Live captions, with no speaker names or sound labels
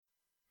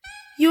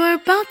You are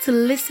about to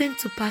listen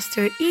to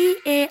Pastor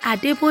E.A.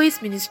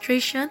 Adeboye's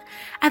ministration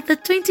at the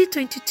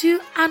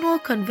 2022 Annual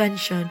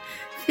Convention,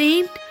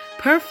 themed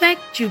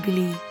Perfect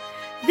Jubilee.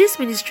 This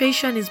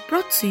ministration is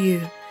brought to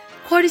you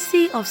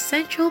courtesy of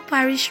Central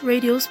Parish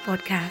Radio's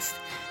podcast.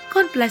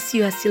 God bless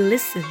you as you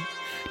listen.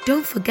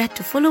 Don't forget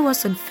to follow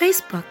us on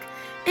Facebook,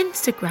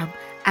 Instagram,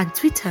 and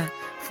Twitter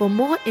for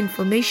more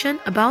information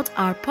about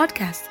our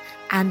podcast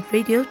and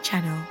radio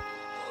channel.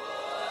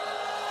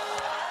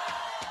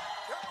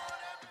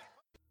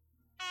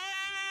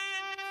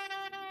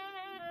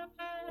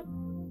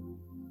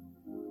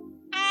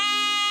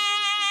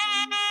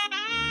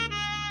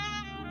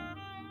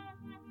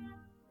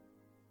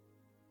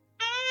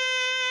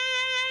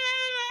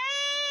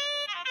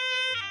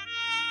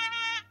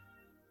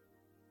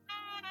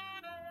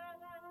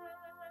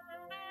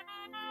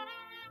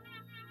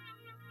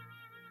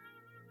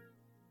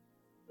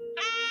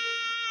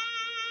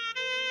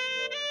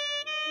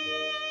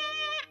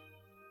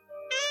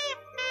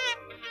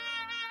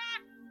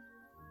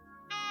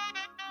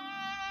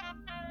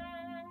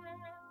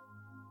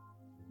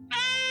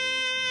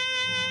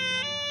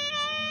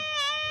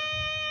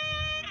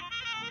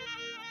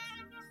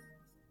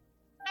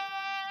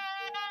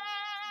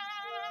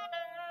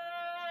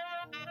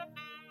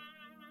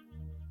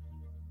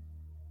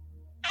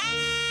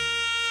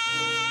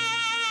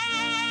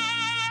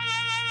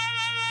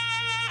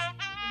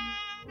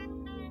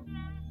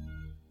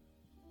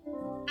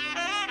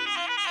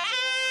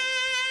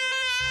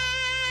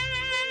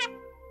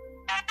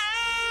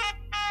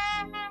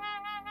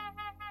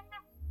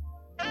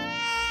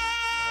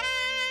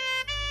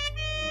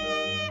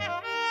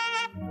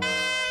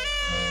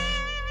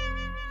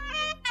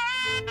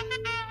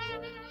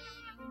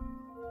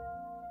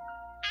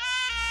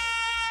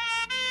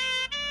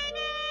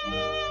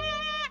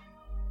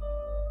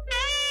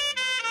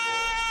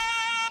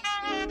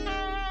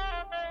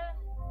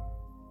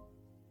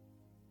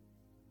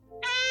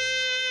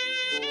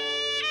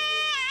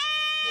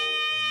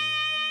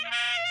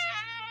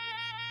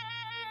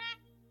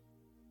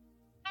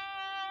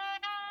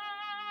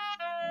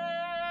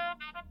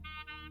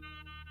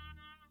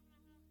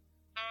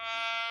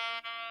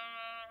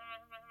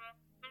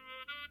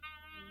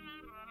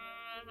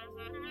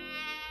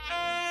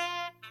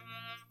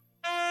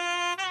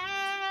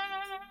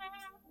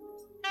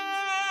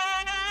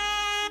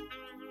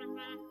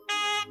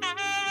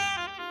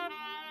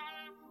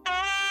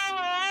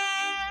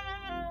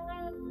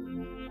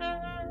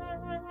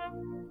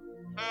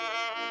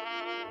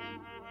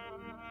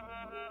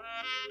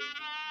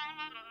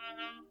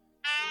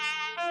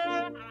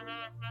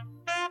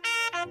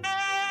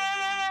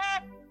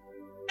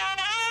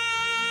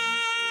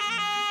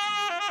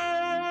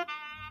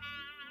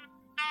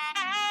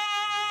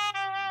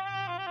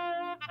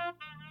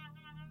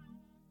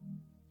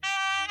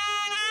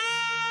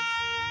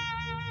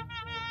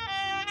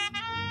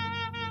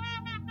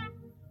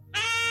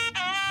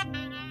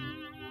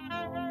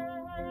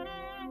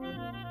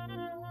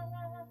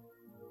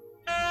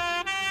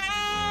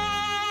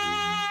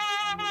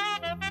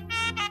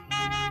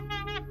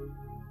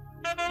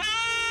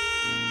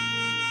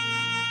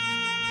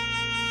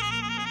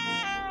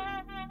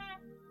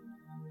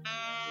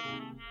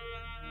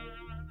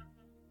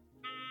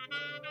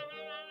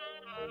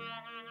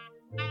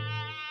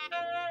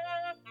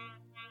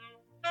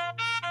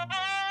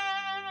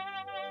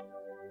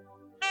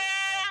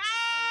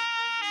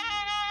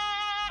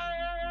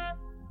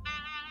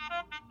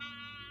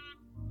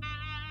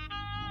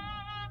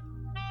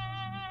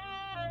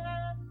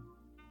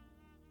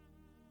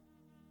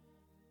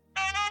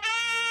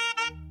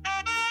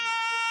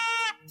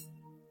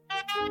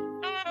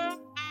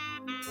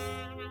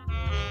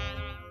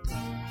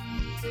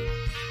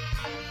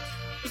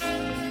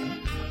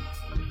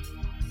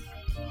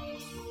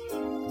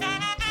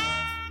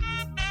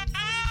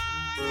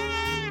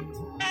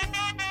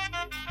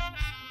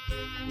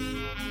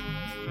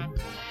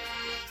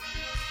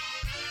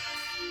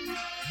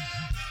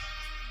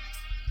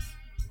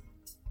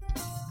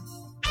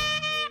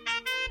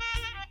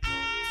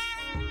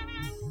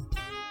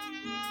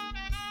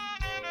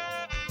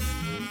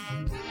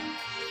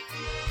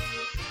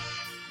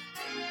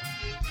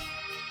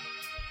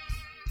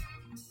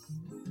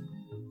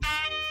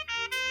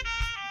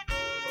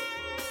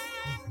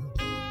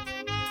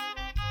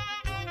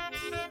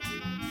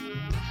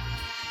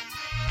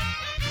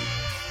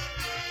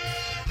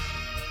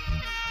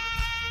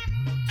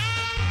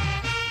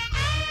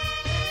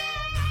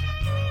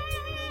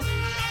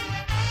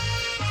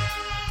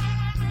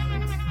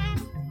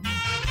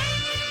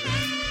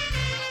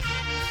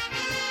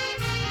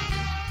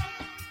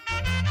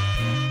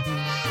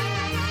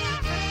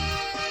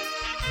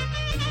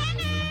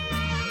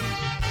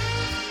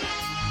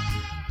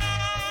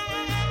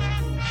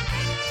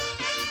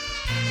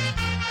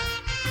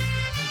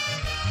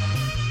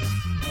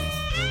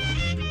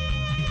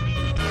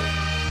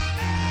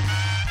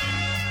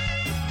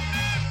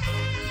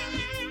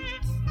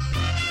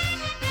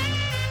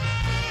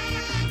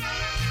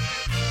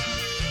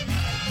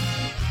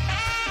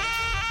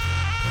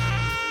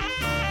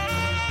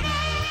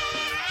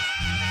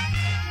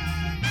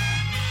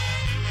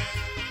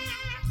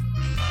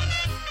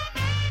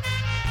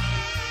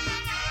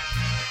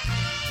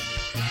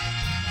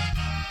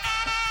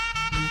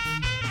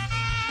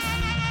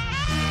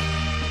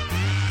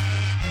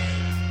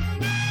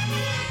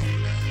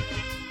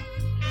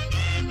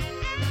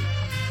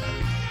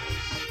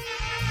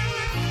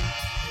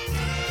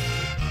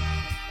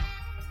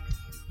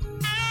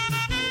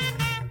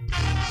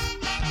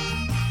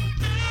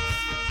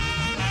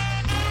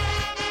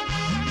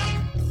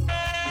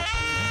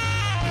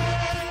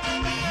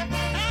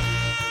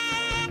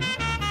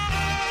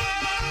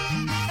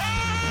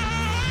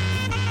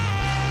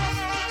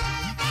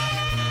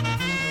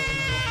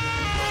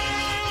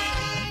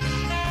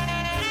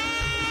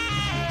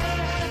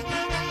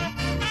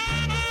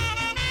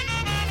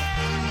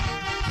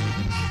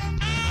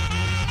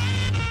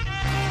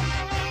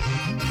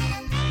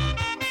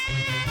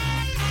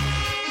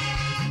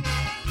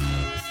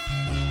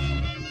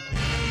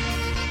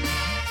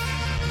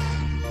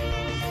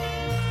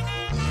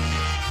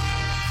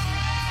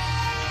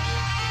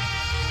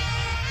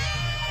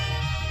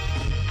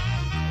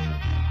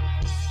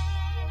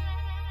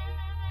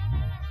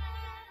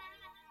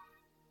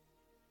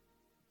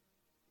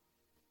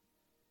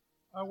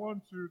 I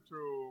want you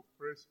to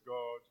praise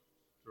God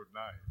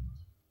tonight.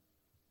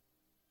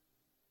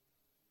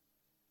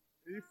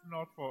 If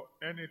not for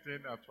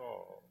anything at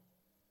all,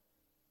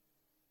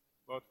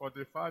 but for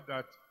the fact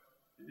that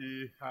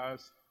He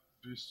has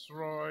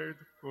destroyed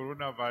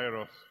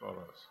coronavirus for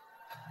us.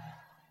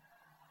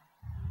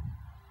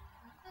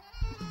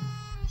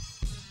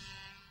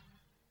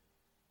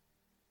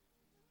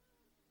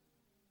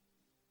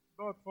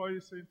 But for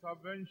His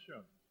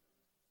intervention,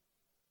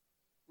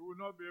 we will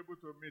not be able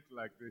to meet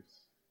like this.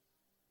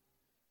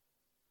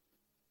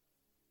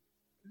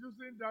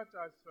 Using that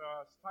as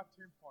a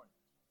starting point,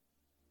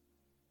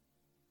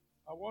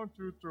 I want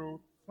you to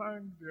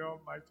thank the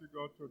Almighty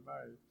God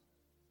tonight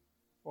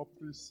for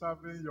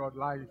preserving your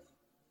life.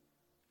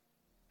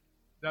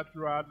 That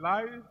you are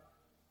alive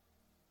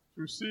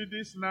to see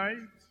this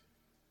night.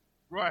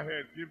 Go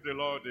ahead, give the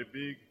Lord a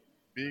big,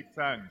 big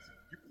thanks.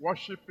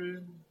 Worship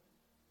Him.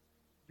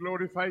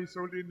 Glorify His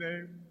holy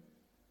name.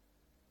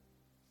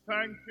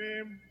 Thank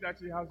Him that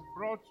He has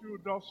brought you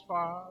thus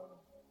far.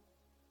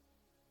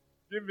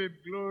 Give Him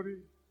glory.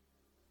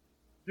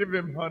 Give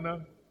Him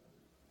honor.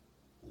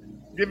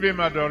 Give Him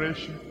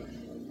adoration.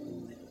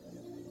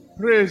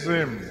 Praise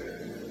Him.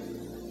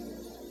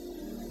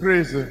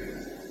 Praise Him.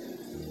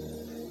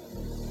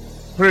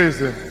 Praise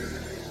Him.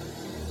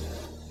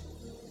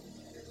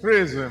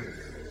 Praise Him.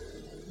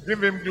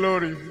 Give Him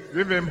glory.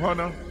 Give Him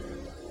honor.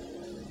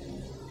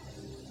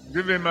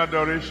 Give Him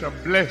adoration.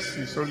 Bless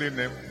His holy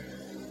name.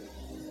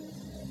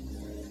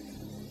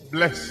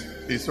 Bless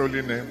His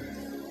holy name.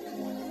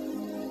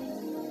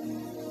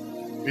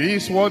 He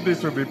is worthy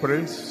to be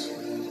praised.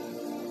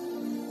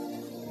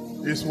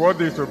 He is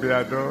worthy to be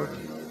adored.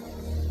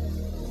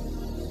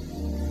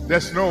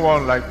 There's no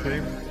one like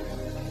Him.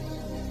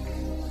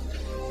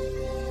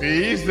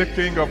 He is the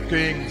King of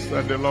kings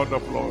and the Lord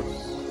of lords.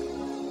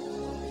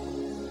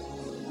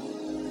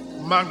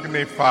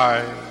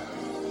 Magnify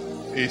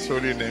His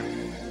holy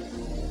name.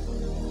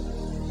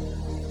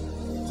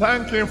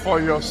 Thank Him for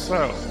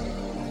yourself,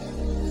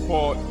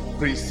 for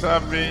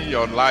preserving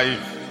your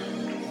life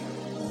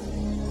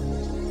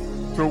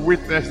to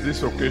witness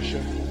this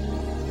occasion.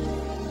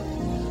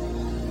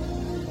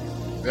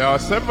 There are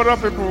several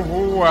people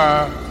who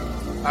were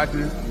at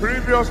the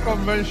previous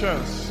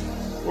conventions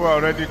who are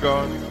already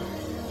gone.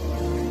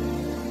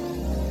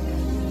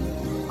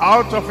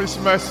 Out of His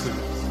mercy,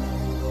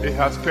 He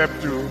has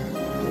kept you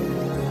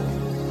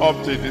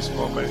up to this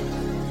moment.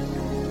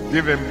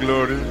 Give Him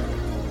glory,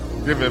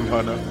 give Him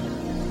honor,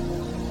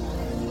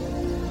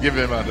 give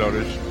Him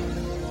adoration.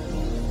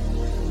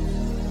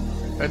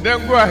 And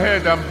then go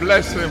ahead and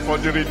bless Him for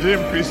the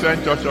Redeemed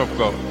Christian Church of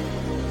God.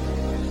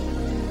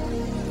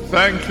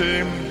 Thank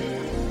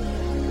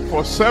Him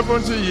for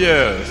 70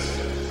 years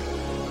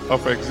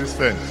of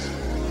existence.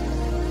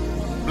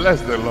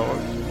 Bless the Lord.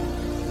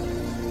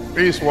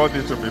 He is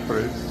worthy to be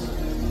praised.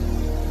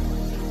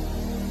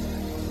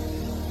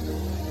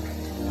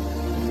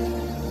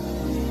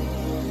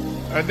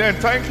 And then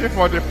thank Him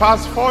for the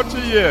past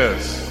 40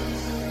 years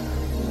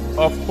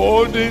of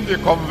holding the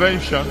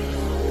convention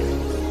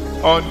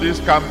on this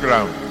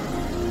campground.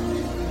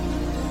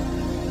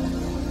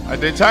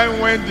 At the time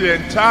when the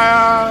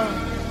entire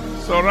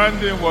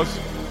surrounding was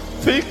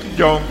thick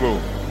jungle,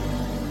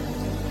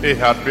 He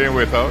had been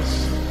with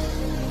us.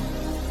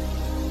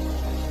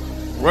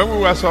 When we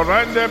were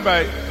surrounded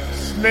by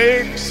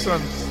snakes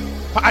and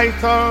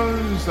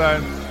pythons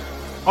and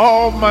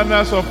all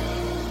manners of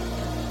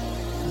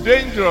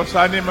dangerous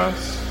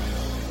animals,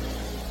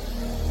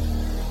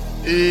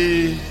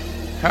 He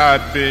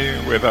had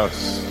been with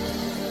us.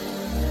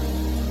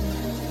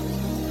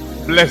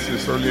 Bless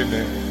His holy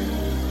name.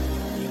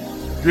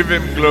 Give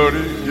Him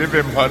glory, give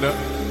Him honor.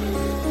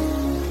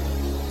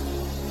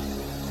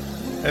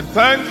 And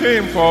thank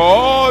Him for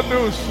all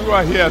those who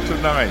are here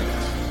tonight.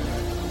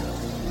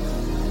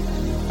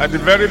 At the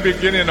very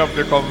beginning of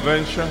the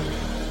convention,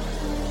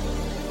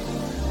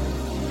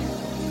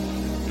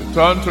 you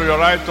turn to your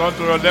right, turn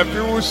to your left,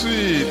 you will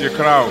see the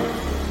crowd.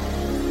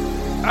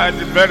 At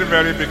the very,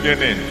 very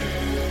beginning,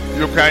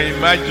 you can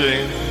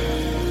imagine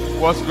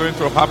what's going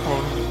to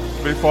happen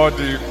before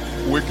the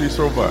week is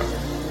over.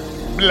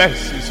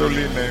 Bless His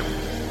holy name.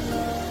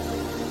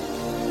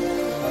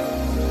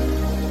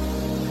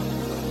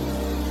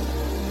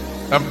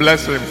 And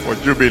bless Him for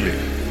Jubilee.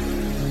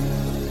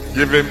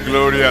 Give Him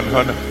glory and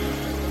honor.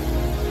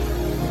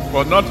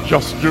 For not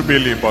just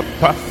Jubilee, but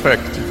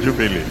perfect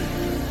Jubilee.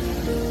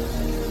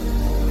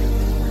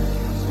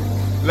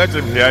 Let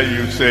Him hear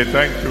you say,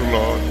 thank you,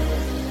 Lord.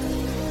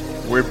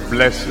 We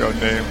bless your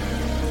name.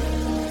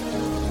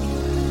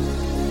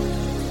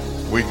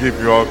 We give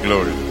you all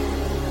glory.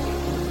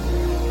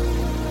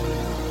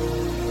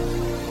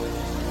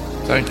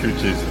 Thank you,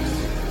 Jesus.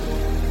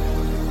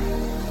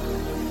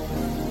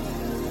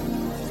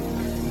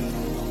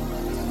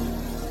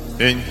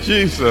 In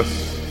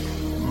Jesus'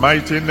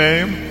 mighty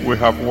name we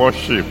have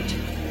worshipped.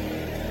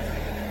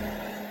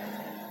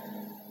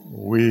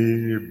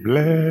 We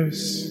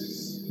bless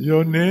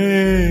your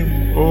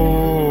name,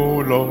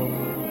 O Lord.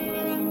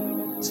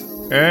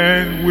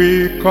 and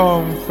we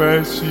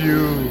confess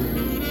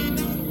you,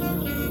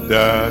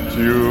 that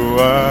you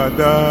are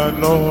the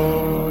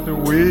Lord.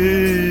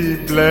 We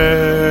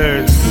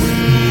bless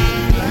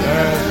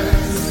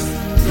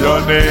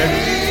your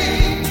name,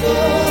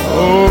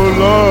 oh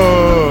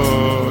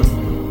Lord,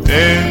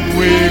 and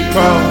we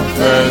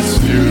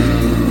confess you,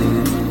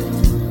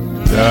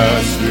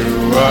 that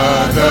you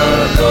are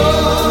the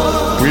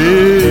Lord.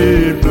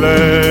 We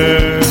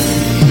bless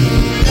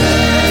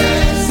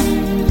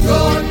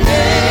your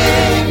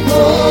name,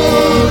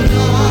 oh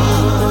Lord,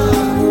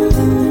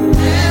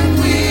 and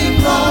we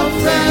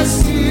confess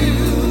you,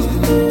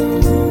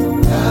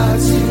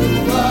 that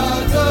you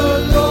are the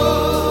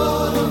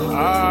Lord.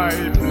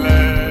 I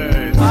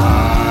bless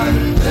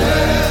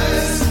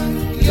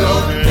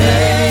your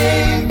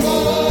name,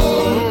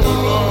 oh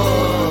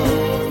Lord,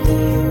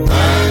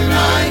 and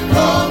I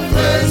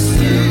confess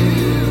you,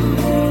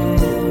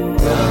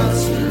 that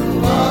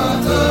you are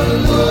the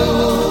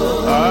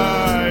Lord.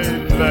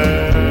 I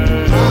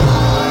bless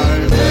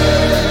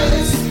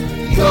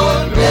your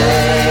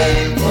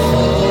name, oh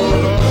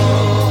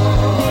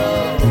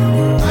Lord,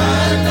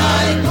 and I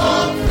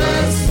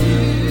confess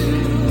you,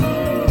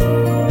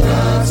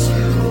 that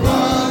you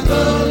are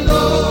the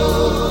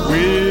Lord.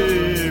 we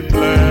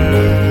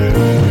bless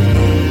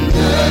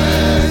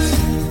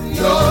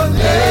Your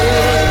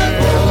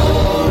name,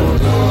 oh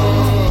Lord,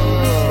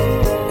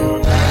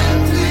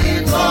 and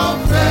we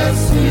confess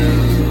you,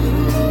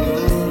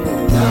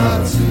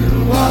 that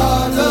you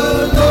are the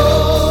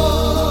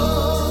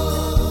Lord.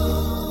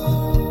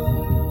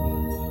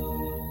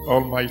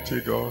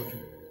 Almighty God,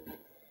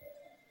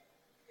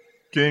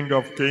 King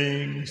of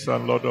kings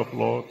and Lord of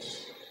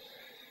lords,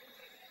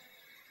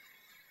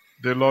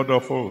 the Lord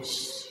of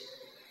hosts,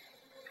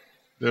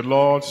 the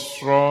Lord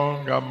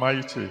strong and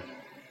mighty,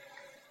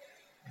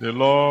 the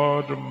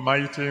Lord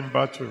mighty in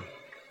battle,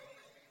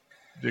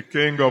 the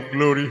King of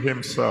glory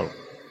himself,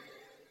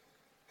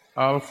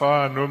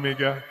 Alpha and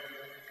Omega,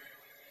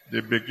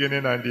 the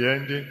beginning and the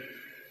ending,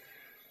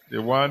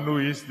 the one who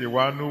is, the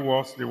one who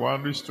was, the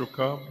one who is to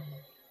come,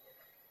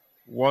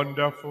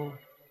 wonderful,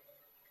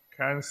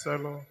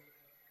 Counselor,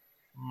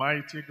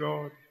 mighty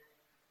God,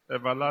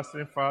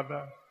 everlasting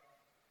Father,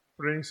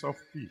 Prince of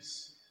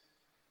Peace,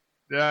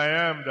 the I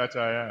am that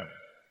I am,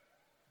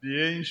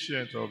 the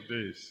Ancient of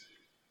Days,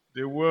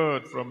 the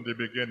Word from the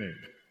beginning.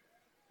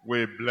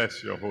 We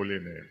bless your holy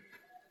name.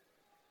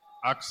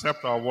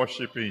 Accept our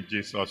worship in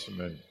Jesus'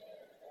 name.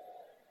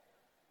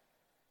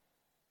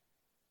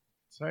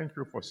 Thank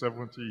you for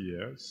 70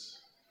 years.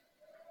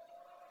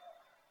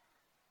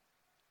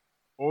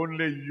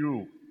 Only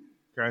you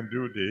can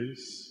do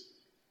this.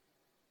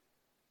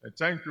 And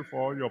thank you for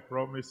all your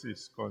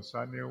promises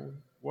concerning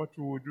what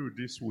we will do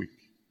this week.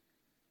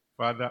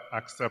 Father,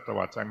 accept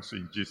our thanks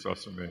in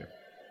Jesus' name.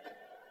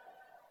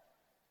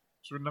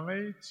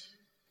 Tonight,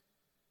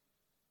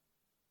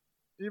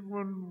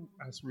 even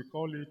as we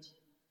call it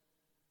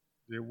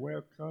the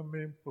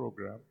welcoming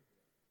program,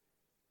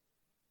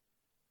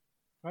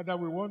 Father,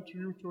 we want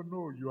you to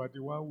know you are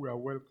the one we are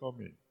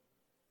welcoming.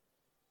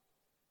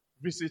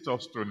 Visit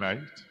us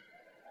tonight.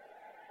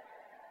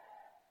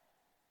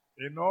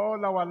 In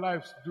all our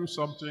lives, do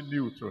something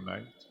new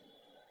tonight.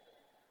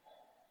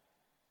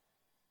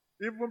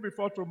 Even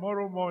before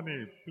tomorrow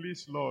morning,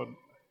 please, Lord,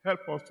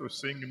 help us to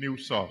sing new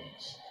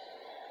songs.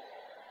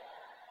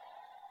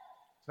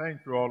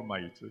 Thank you,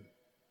 Almighty.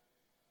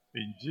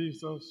 In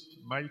Jesus'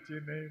 mighty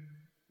name,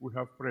 we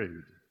have prayed.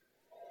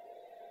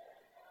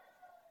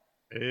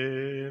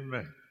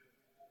 Amen.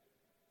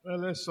 Well,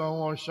 let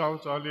someone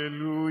shout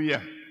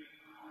hallelujah.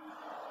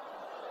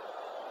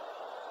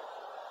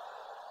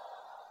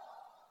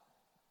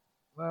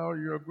 Now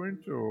you're going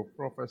to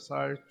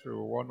prophesy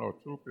to one or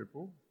two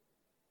people.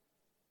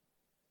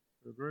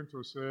 You're going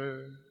to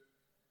say,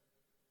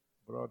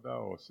 brother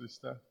or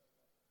sister,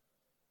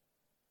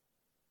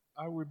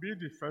 I will be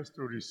the first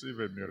to receive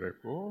a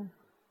miracle,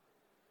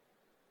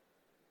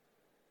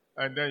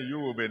 and then you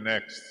will be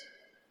next.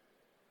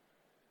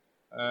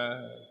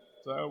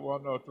 Tell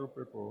one or two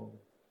people,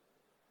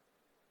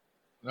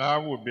 I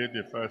will be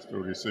the first to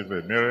receive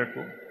a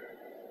miracle,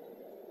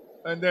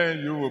 and then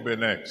you will be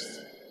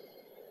next.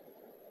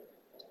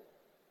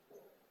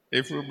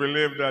 If you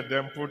believe that,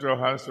 then put your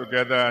hands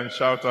together and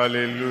shout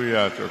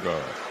hallelujah to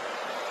God.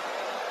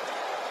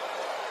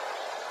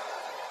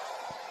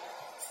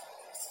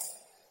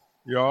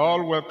 You are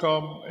all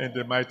welcome in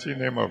the mighty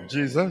name of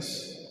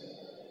Jesus.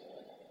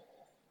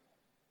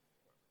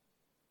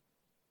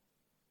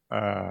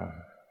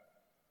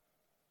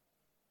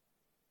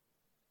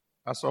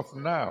 As of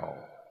now,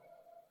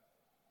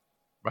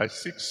 by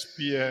 6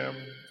 p.m.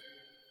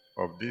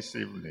 of this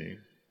evening,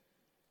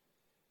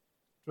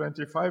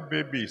 25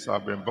 babies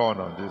have been born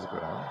on this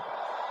ground.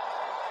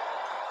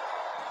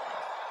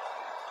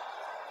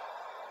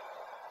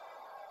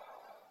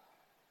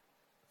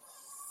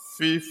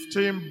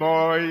 15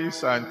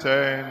 boys and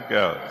 10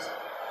 girls.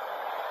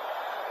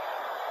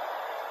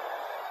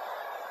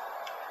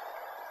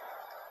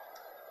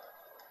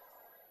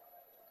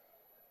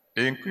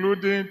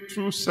 Including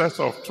 2 sets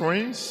of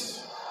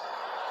twins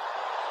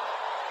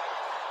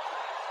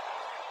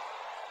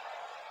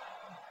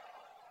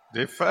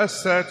The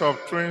first set of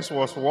twins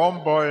was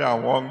one boy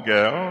and one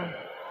girl.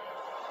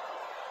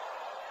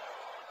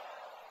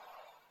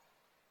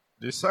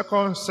 The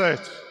second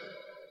set,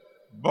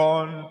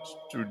 born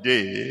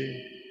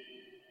today,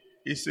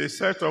 is a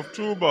set of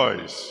two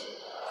boys.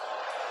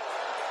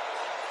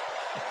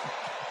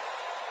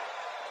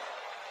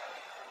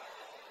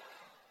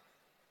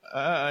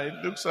 It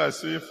looks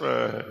as if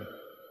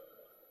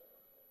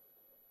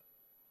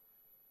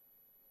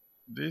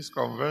this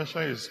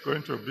convention is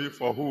going to be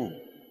for who?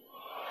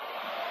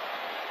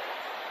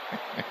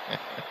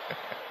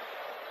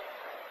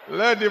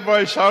 Let the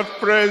boy shout,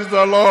 praise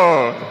the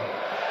Lord.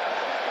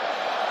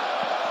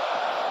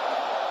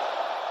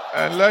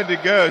 And let the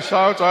girl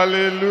shout,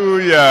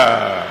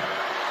 hallelujah.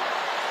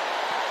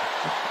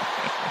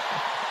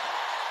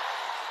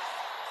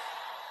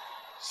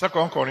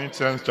 Second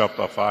Corinthians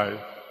chapter 5,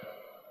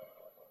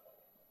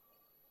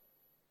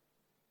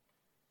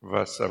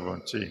 verse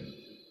 17.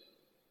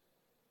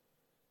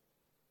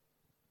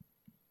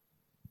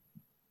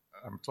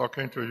 I'm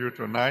talking to you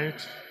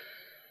tonight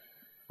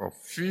for a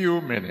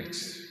few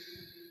minutes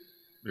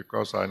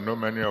because I know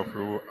many of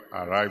you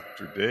arrived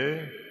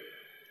today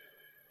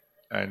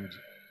and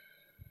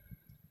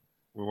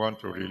we want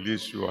to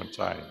release you on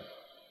time.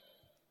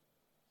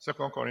 2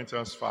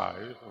 Corinthians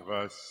 5,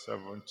 verse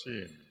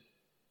 17.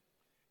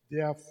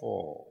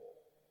 Therefore,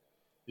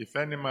 if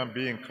any man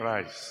be in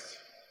Christ,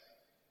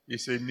 he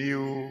is a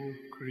new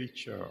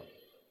creature.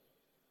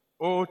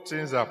 All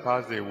things are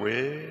passed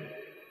away.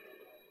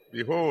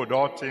 Behold,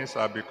 all things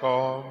are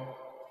become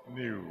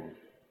new.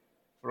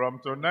 From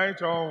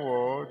tonight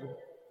onward,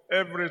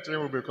 everything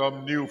will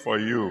become new for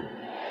you.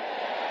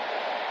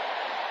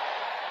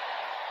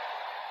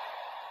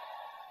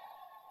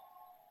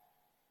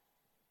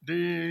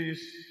 The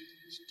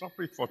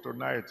topic for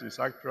tonight is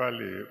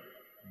actually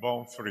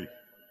born free.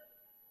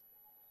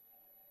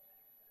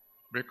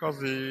 Because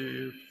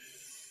the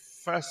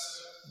first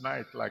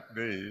night like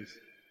this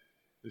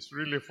is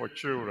really for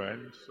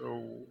children,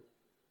 so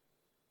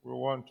we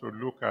want to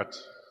look at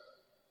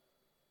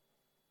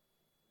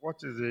what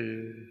is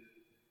the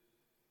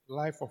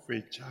life of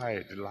a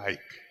child like.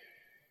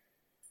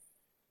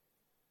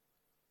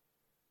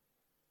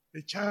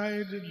 A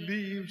child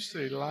lives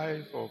a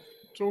life of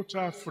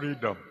total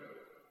freedom.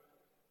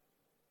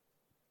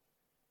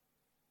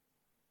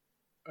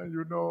 And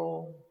you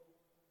know,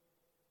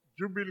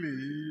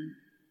 Jubilee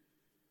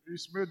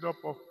is made up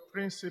of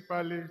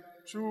principally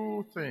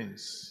two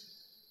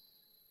things: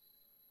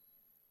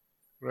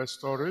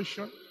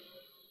 restoration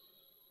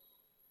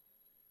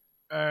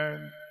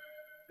and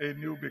a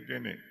new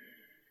beginning.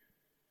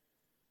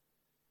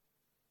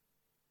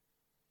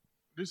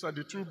 These are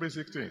the two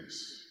basic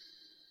things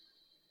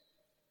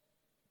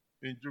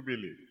in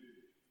Jubilee.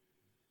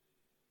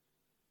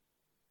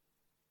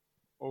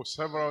 Oh,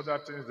 several other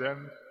things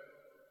then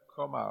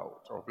come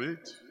out of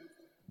it: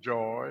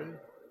 joy,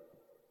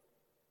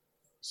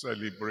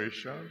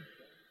 celebration,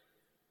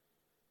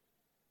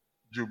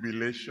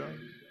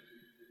 jubilation,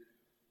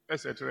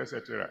 etc.,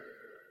 etc.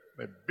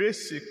 But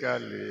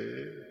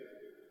basically,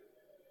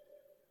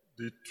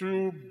 the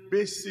two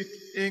basic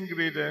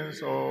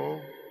ingredients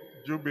of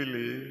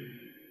Jubilee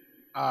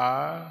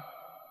are: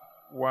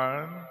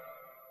 one,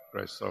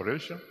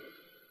 restoration;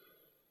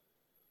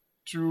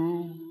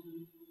 two,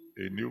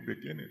 a new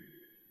beginning.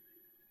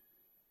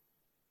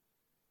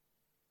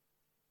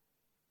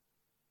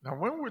 Now,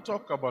 when we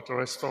talk about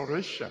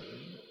restoration,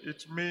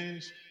 it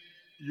means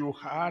you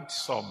had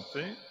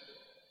something,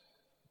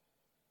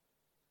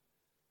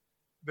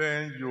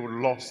 then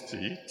you lost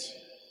it,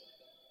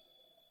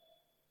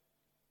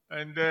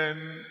 and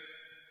then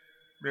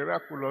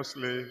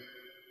miraculously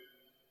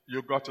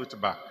you got it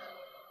back.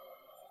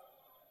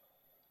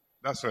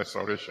 That's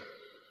restoration.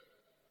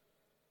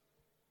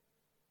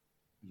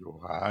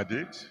 You had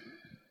it,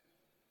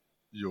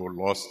 you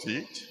lost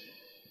it,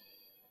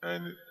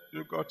 and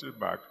you got it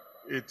back.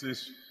 It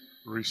is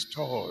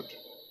restored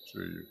to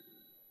you.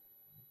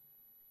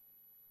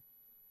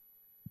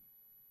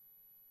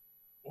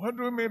 What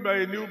do we mean by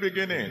a new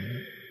beginning?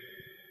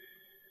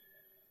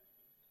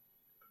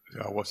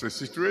 There was a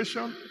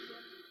situation,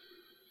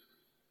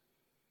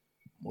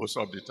 most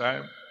of the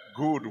time,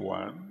 good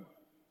one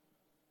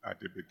at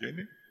the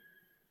beginning.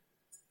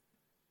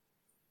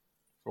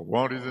 For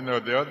one reason or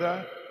the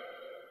other,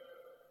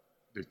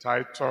 the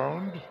tide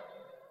turned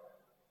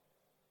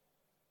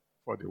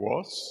for the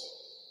worse.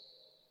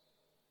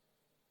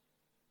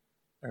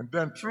 And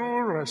then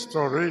through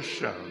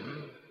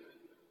restoration,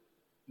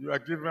 you are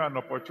given an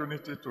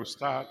opportunity to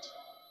start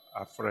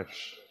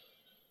afresh.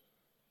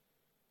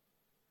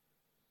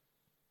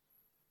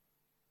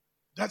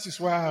 That is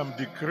why I'm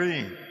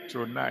decreeing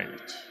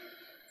tonight,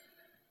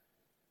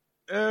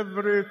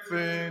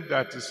 everything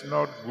that is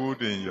not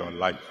good in your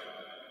life,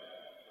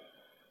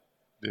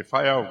 the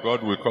fire of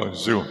God will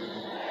consume.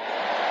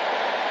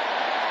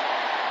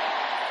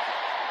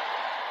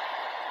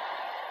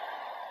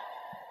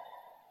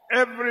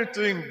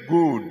 Everything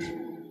good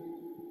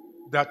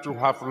that you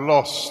have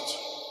lost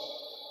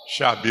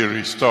shall be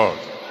restored.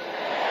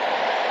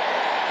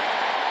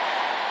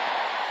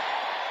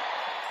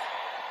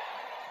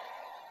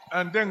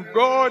 And then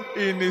God,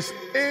 in His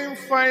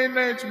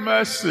infinite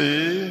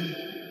mercy,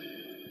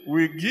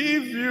 will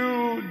give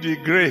you the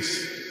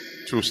grace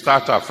to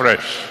start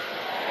afresh.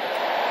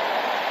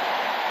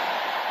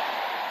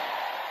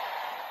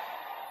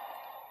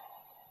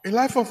 A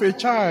life of a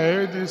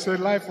child is a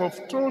life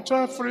of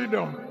total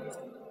freedom.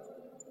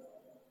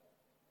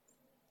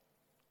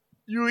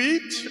 You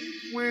eat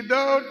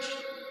without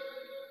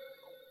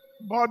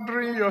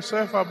bothering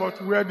yourself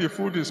about where the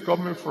food is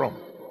coming from.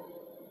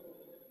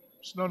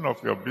 It's none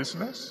of your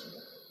business.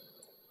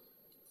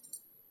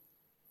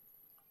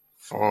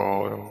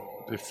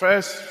 For the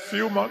first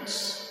few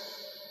months,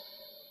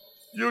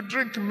 you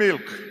drink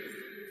milk.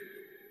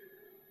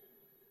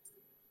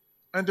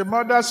 And the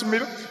mother's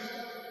milk,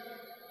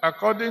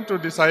 according to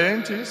the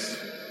scientists,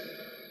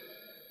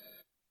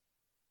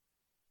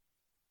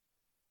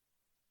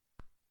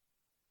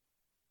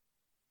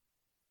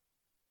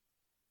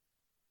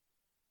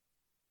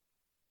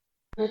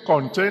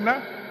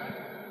 container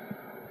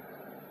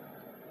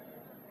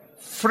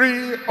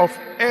free of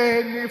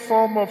any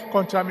form of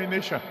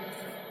contamination.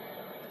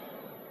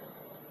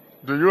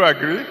 Do you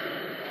agree?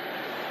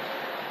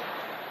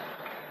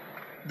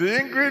 The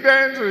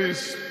ingredient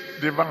is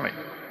divine.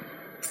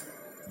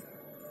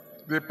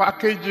 The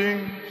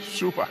packaging,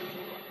 super.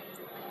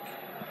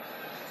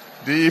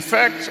 The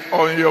effect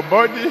on your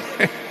body,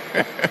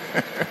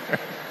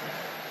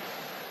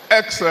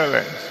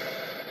 excellent.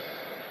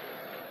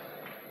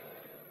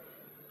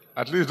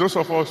 At least those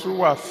of us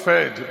who are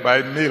fed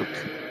by milk,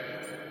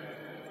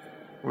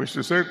 we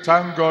should say,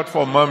 thank God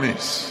for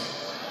mummies.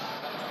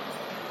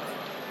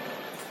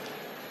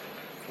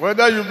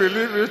 Whether you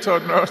believe it or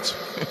not,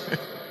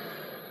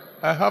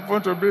 I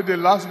happen to be the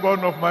last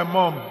born of my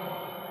mom.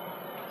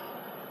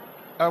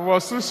 I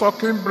was still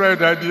sucking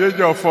bread at the age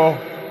of 4,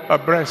 a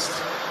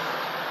breast.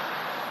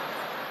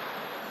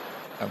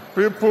 And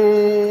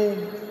people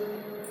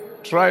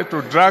tried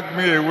to drag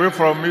me away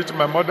from it.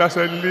 My mother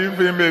said, leave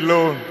him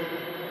alone.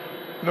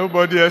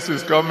 Nobody else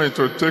is coming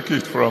to take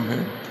it from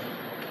him.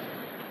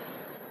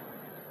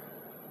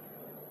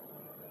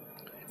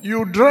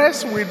 You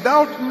dress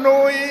without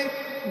knowing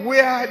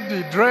where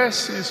the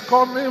dress is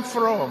coming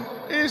from.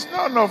 It's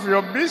none of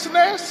your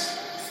business.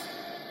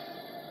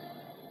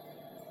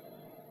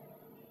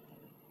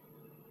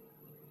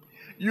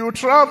 You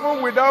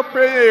travel without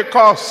paying a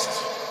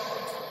cost.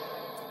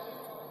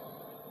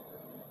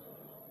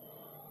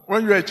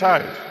 When you're a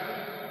child,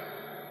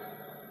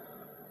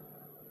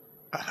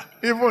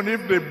 even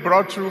if they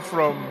brought you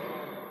from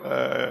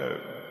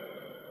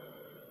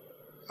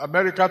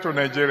America to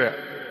Nigeria,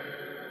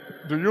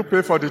 do you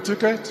pay for the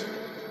ticket?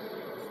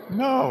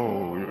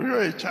 No,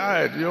 you're a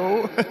child.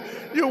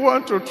 You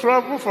want to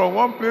travel from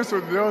one place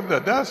to the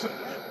other.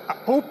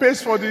 Who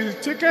pays for the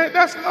ticket?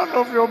 That's none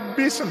of your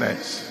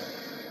business.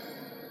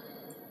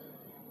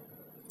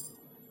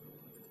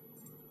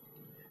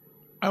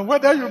 And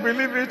whether you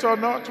believe it or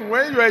not,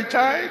 when you're a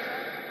child,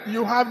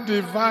 you have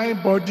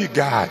divine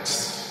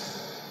bodyguards.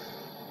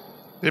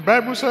 The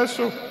Bible says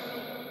so.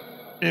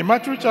 In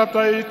Matthew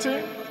chapter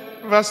 18,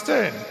 verse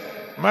 10.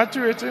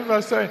 Matthew 18,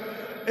 verse 10.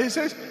 It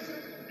says,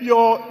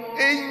 your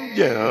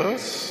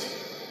angels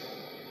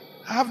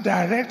have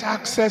direct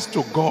access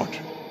to God,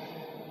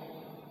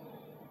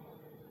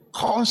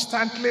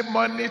 constantly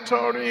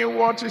monitoring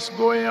what is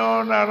going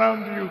on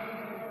around you.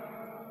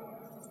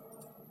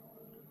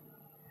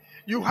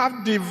 You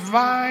have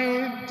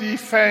divine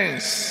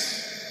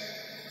defense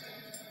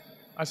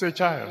as a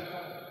child.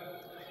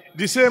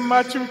 The same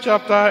Matthew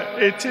chapter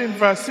 18,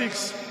 verse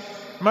 6.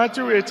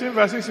 Matthew 18,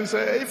 verse 6 says,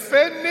 if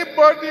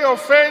anybody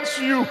offends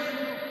you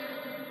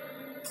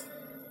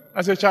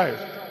as a child,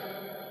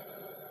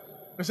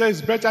 it says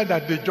it's better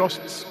that they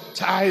just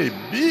tie a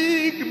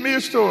big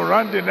millstone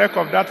around the neck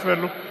of that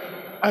fellow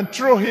and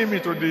throw him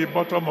into the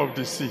bottom of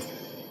the sea.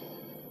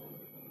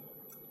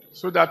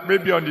 So that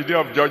maybe on the day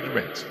of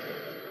judgment,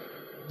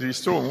 the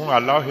stone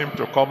won't allow him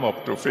to come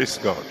up to face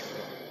God.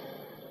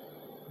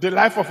 The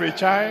life of a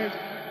child,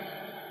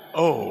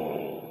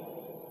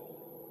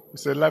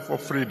 it's a life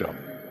of freedom.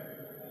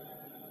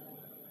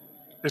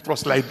 It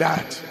was like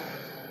that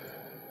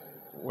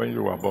when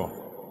you were born.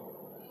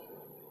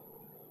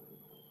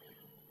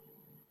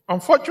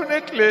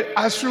 Unfortunately,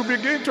 as you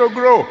begin to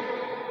grow,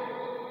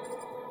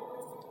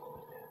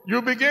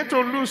 you begin to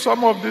lose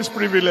some of these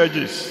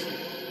privileges.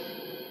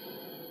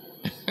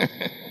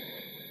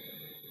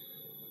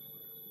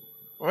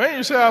 When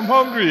you say, I'm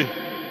hungry,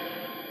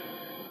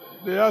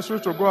 they ask you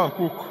to go and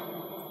cook.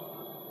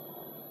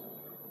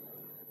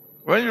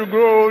 When you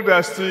grow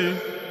older still,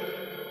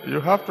 you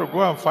have to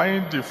go and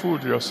find the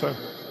food yourself.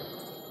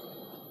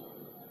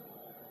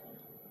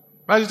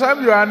 By the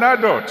time you are an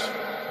adult,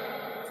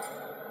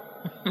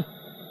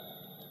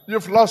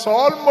 you've lost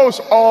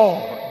almost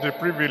all the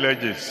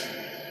privileges.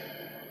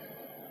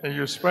 And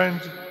you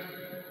spend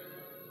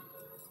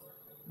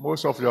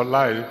most of your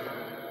life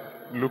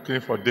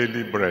looking for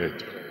daily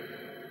bread.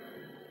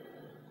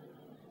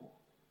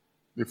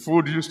 The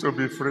food used to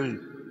be free.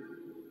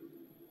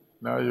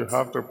 Now you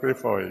have to pay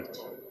for it.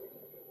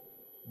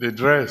 The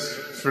dress,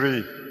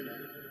 free.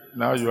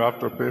 Now you have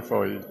to pay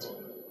for it.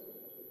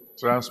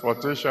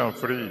 Transportation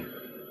free.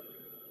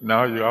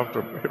 Now you have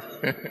to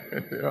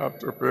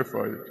pay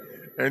for it.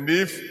 And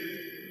if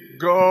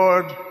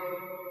God,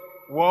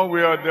 one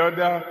way or the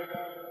other,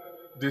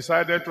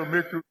 decided to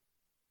make you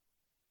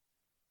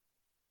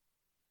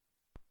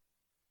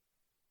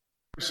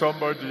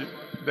somebody,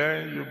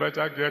 then you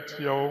better get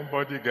your own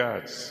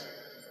bodyguards.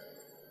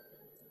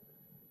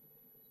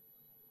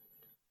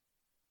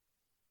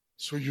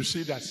 So you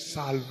see that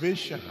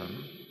salvation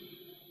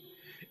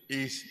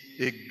is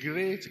a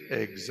great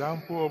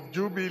example of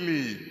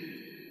jubilee.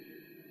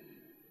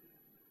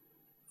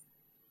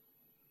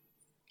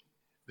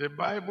 The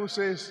Bible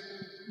says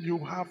you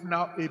have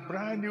now a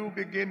brand new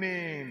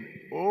beginning.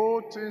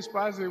 Old things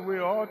pass away,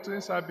 all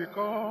things have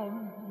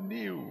become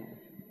new.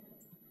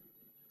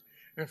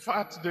 In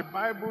fact, the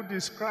Bible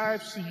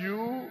describes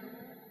you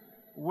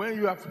when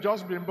you have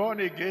just been born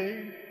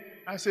again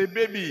as a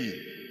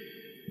baby.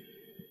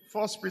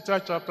 1 Peter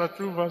chapter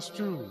 2 verse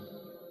 2.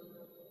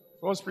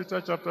 1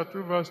 Peter chapter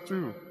 2 verse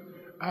 2.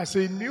 As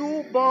a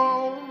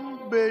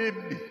newborn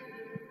baby,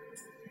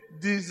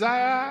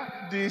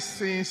 desire the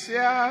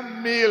sincere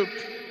milk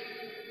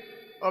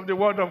of the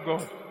word of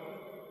God,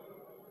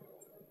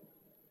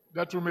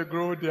 that you may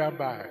grow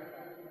thereby.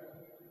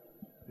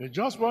 You're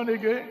just born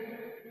again.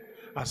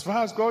 As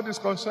far as God is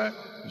concerned,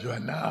 you are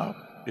now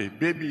a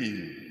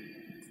baby.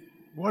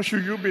 What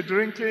should you be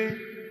drinking?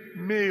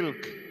 Milk.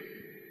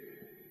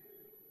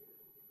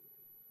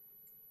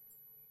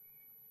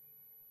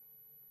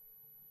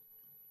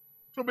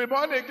 To be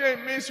born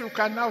again means you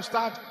can now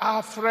start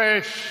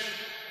afresh.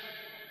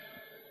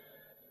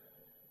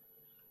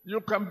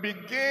 You can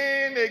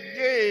begin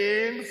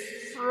again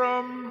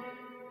from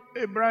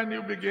a brand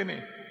new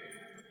beginning.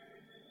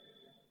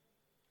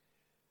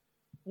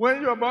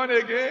 When you're born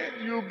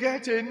again, you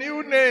get a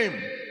new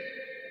name.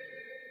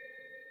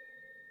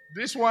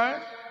 This one,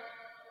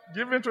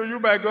 given to you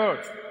by God.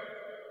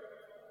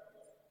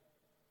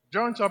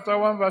 John chapter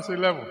 1 verse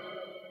 11.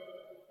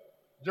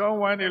 John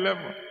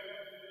 1:11.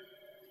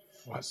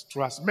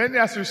 To as many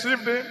as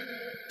received him,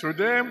 to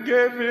them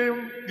gave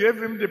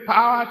him the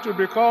power to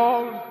be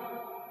called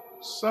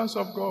sons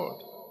of God.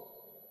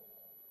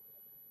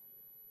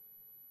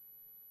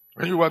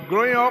 When you were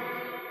growing up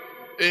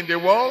in the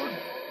world,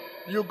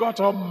 you got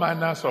all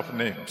manners of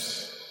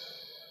names.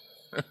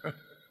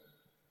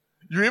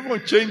 You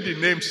even changed the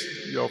names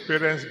your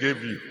parents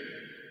gave you.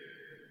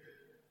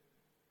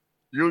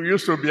 You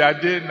used to be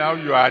Ade, now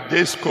you are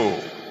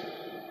Adesco.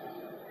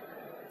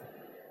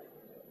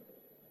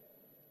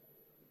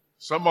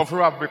 Some of you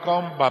have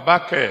become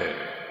Babake.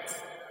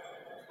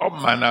 All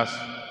manners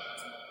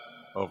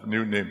of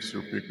new names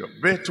you pick up.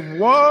 But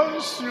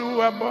once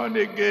you are born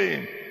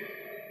again,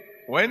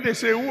 when they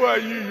say, "Who are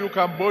you?" you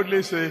can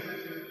boldly say,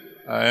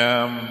 "I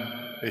am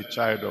a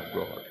child of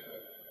God."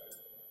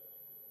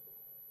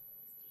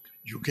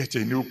 You get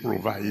a new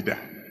provider.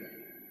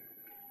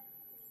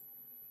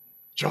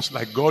 Just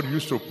like God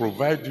used to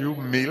provide you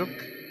milk,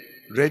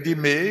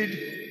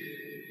 ready-made,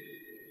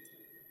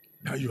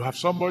 now you have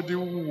somebody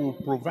who will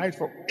provide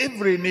for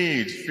every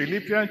need.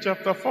 Philippians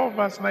chapter 4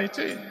 verse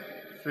 19.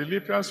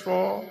 Philippians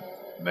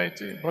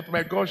 4:19. But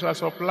my God shall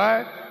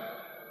supply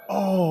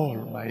all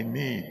my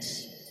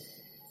needs.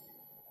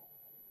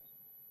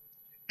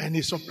 And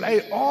he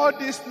supplies all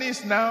these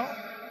needs now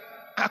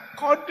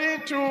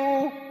according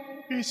to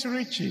his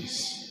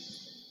riches.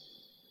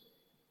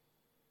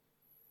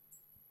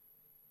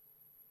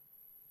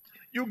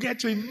 You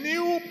get a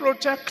new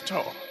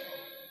protector.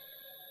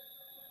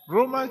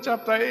 Romans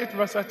chapter 8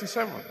 verse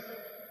 37.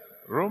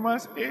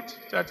 Romans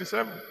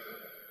 8:37.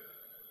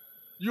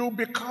 You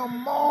become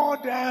more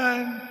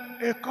than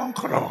a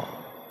conqueror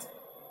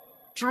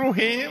through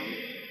him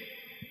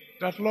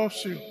that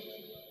loves you.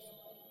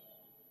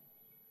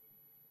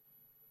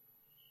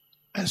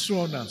 And so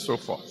on and so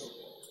forth.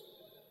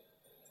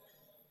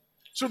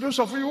 So those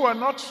of you who are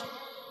not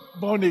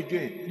born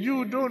again,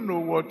 you don't know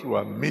what you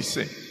are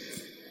missing.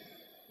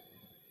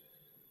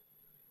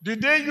 The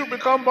day you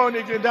become born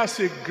again, that's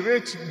a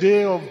great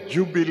day of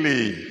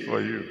jubilee for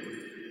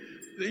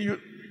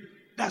you.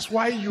 That's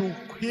why you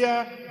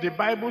hear the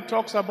Bible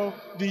talks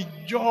about the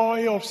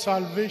joy of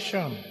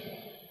salvation.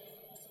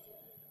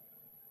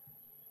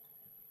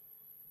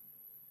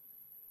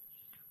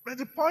 But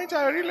the point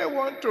I really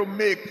want to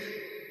make,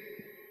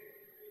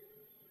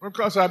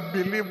 because I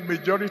believe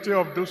majority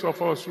of those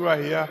of us who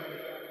are here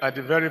at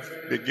the very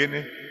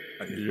beginning,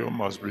 you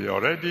must be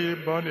already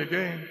born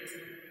again.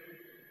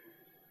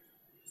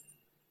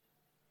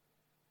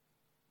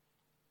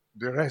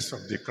 The rest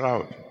of the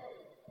crowd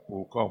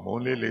will come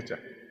only later.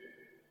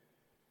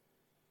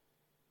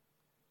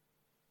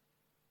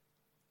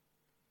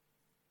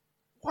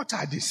 What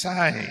are the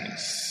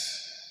signs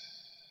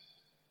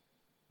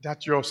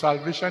that your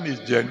salvation is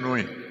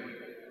genuine?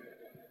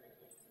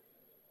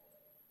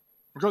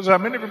 Because there are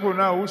many people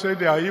now who say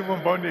they are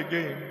even born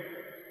again,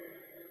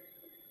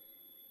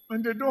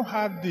 and they don't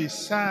have the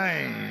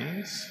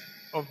signs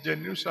of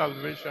genuine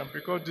salvation,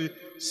 because the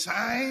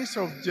signs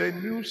of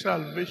genuine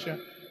salvation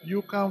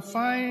you can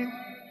find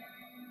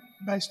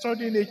by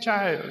studying a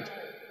child.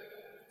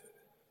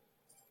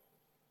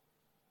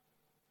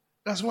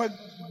 That's what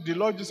the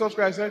Lord Jesus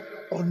Christ said,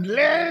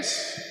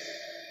 unless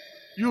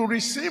you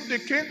receive the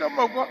kingdom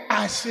of God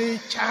as a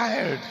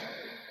child,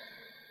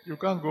 you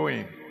can't go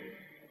in.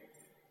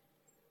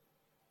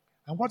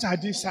 And what are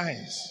these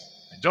signs?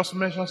 I just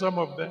mentioned some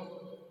of them.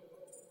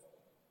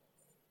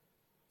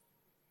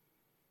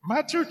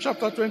 Matthew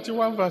chapter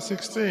 21 verse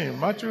 16.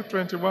 Matthew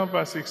 21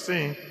 verse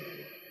 16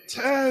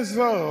 tells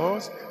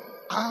us,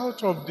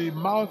 out of the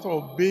mouth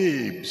of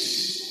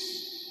babes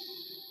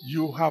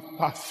you have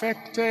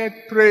perfected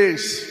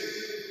praise.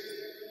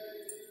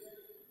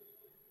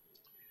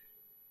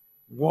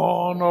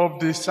 One of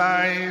the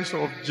signs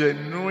of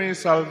genuine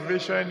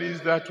salvation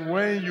is that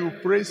when you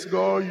praise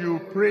God, you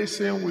praise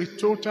Him with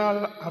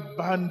total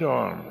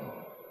abandon.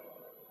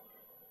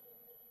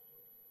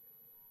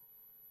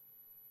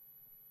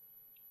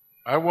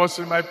 I was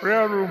in my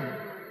prayer room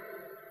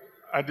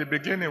at the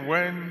beginning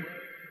when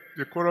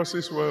the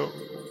choruses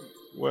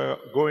were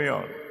going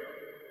on.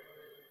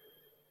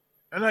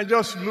 And I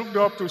just looked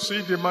up to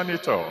see the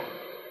monitor.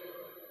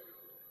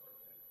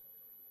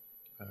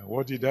 And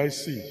what did I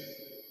see?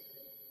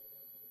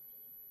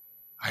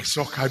 I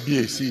saw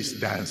Kabiyesi's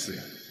dancing.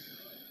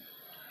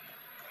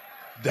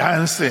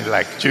 Dancing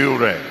like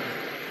children.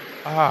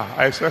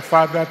 I said,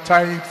 Father,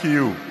 thank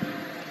you.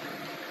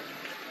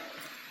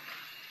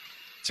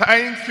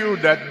 Thank you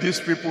that these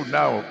people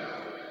now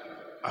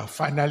have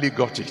finally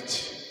got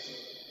it.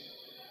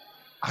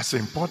 As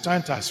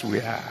important as we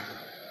are,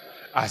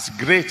 as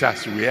great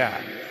as we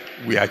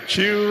are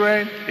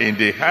children in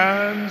the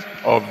hands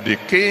of the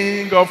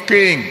King of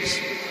Kings.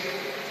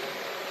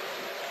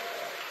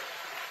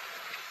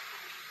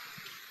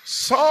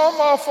 Some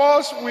of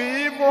us, we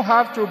even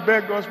have to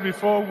beg us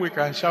before we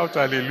can shout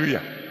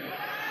hallelujah.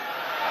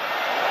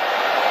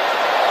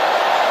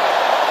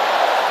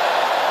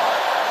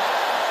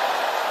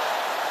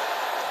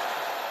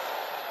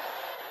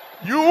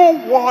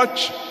 You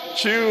watch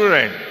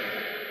children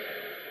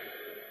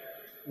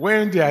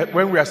when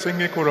we are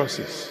singing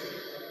choruses.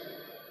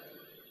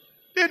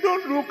 They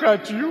don't look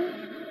at you.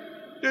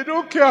 They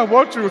don't care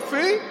what you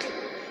think.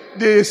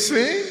 They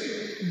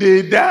sing,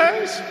 they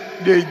dance,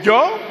 they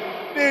jump.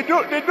 They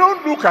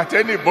don't look at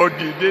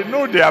anybody. They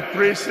know they are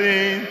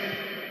praising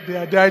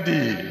their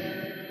daddy.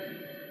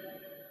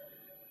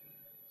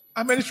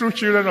 How many true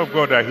children of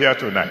God are here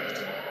tonight?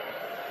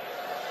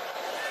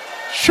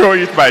 Show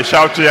it by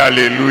shouting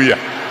hallelujah.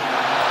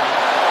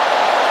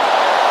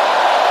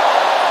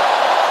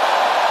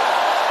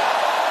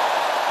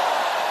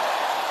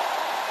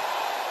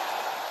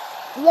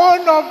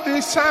 One of the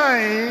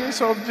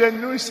signs of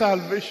genuine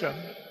salvation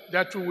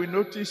that we will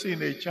notice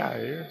in a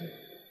child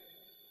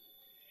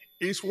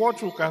is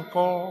what we can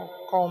call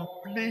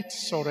complete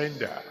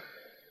surrender.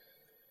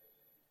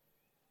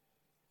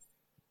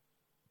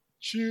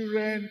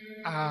 Children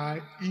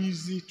are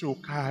easy to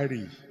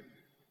carry.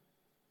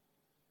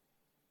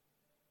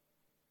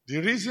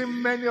 The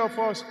reason many of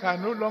us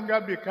can no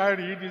longer be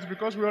carried is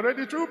because we're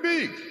already too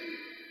big.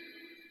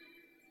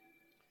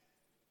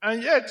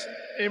 And yet,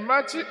 in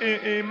Mark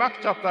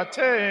chapter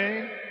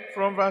 10,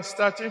 from verse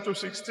 13 to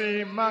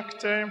 16, Mark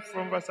 10,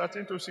 from verse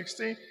 13 to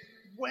 16,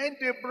 when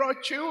they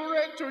brought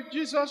children to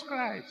Jesus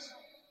Christ,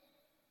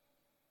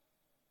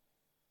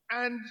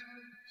 and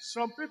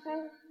some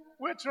people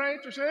were trying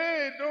to say,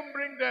 hey, don't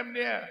bring them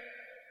near.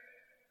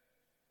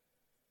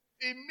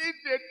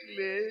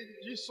 Immediately,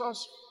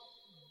 Jesus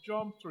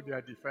jumped to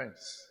their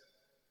defense.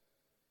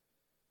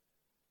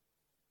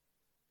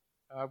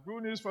 I have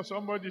good news for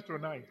somebody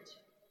tonight.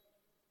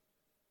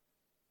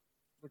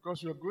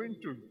 Because you're going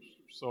to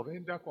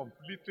surrender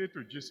completely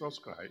to Jesus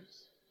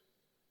Christ,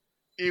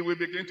 He will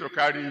begin to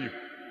carry you.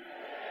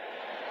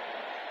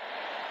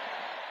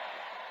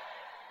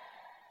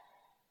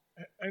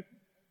 And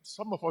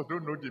some of us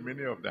don't know the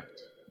meaning of that.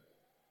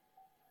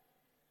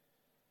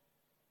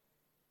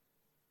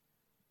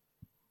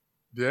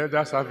 The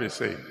elders have a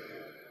saying.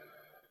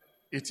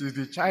 It is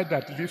the child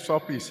that lifts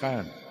up his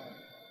hand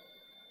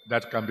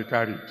that can be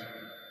carried.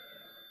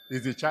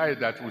 It's the child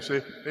that will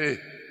say, hey,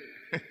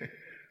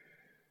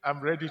 I'm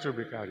ready to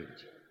be carried.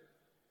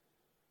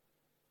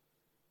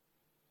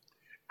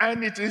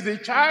 And it is the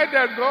child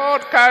that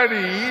God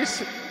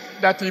carries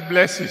that He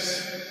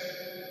blesses.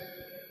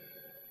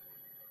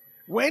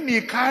 When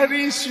He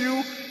carries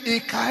you, He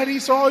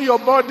carries all your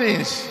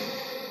burdens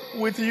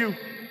with you.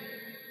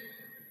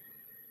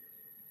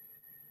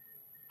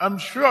 I'm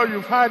sure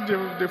you've heard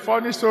the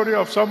funny story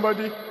of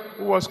somebody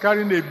who was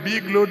carrying a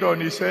big load on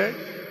his head,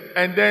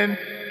 and then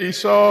he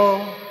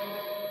saw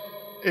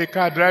a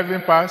car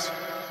driving past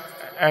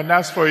and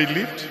asked for a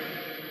lift,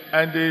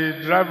 and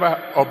the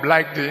driver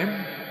obliged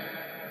him,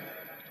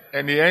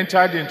 and he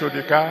entered into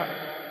the car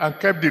and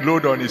kept the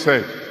load on his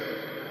head.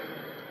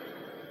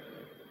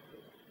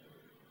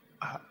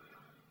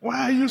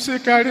 Why are you still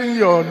carrying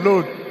your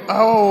load?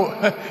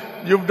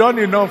 Oh, you've done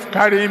enough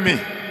carrying me.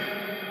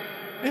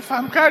 If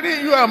I'm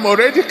carrying you, I'm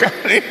already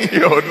carrying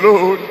your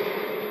load.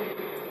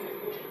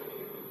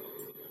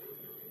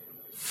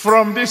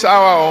 From this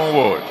hour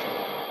onward,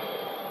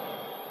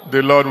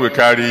 the Lord will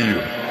carry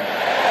you.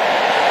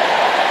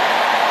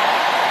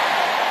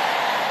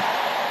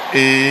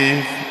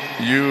 If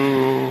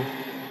you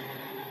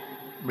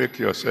make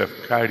yourself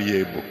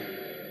carryable.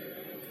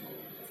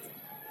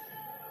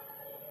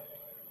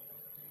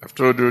 I've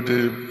told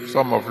you,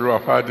 some of you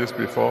have heard this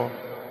before.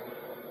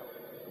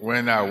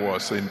 When I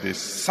was in the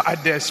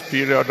saddest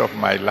period of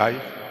my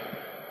life,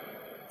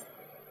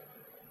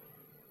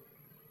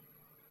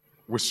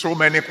 with so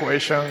many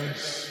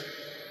questions,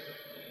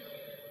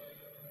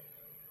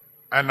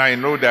 and I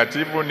know that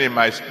even in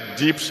my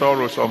deep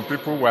sorrow, some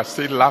people were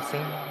still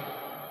laughing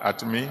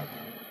at me.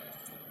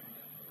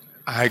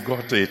 I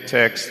got a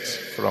text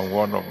from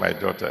one of my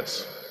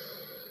daughters.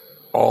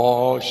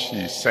 All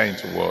she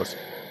sent was,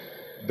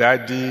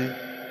 "Daddy,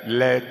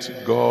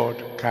 let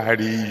God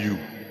carry you."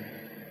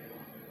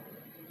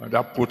 And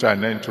that put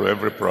an end to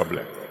every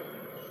problem.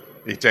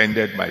 It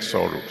ended my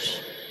sorrows.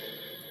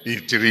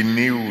 It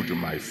renewed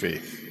my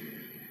faith.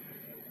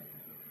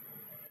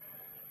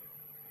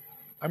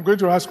 I'm going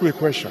to ask you a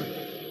question.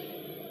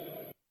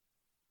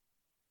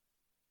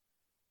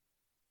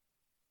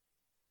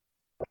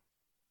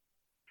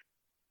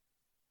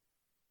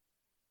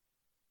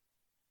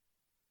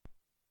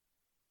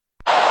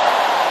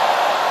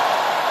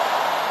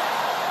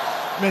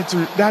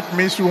 That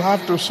means you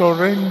have to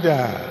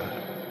surrender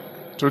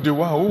to the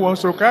one who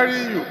wants to carry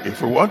you.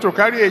 If you want to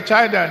carry a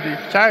child and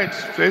the child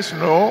says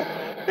no,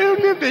 you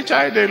leave the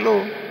child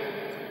alone.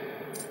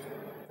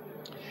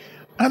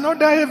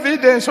 Another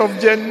evidence of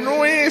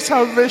genuine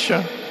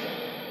salvation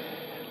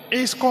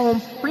is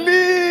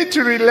complete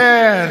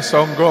reliance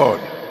on God.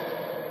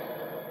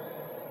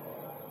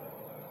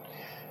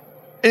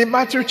 In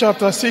Matthew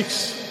chapter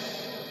 6,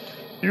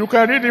 you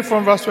can read it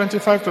from verse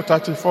 25 to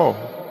 34.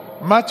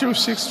 Matthew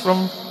 6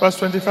 from verse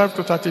 25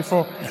 to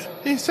 34.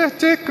 He said,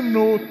 take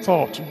no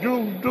thought.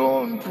 You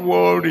don't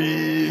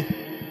worry.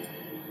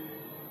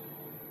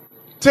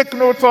 Take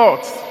no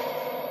thought.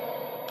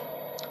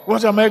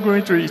 What am I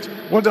going to eat?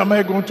 What am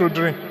I going to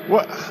drink?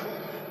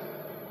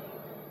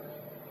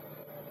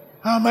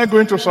 How am I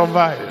going to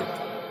survive?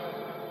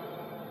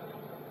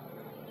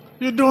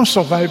 You don't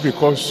survive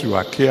because you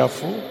are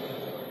careful.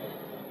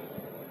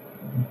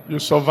 You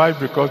survive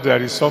because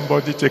there is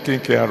somebody taking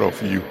care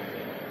of you.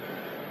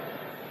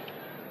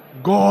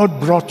 God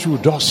brought you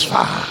thus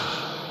far.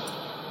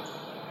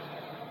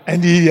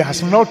 And he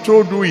has not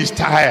told you he's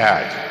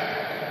tired.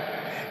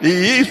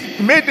 He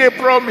made a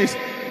promise.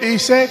 He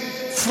said,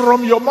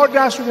 from your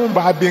mother's womb,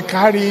 I've been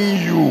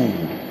carrying you.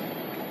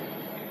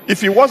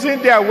 If he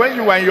wasn't there when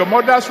you were in your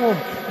mother's womb,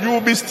 you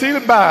will be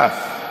stillbirth.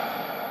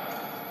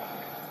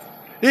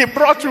 He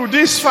brought you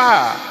this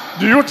far.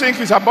 Do you think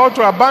he's about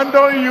to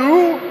abandon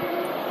you?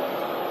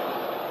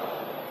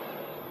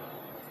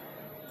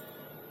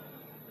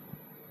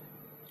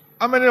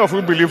 How many of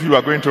you believe you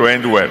are going to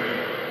end well?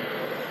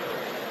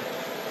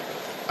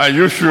 Are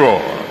you sure?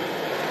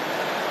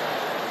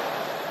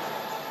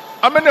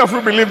 How many of you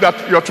believe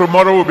that your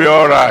tomorrow will be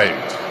all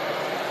right?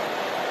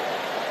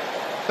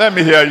 Let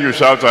me hear you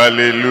shout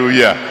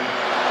hallelujah.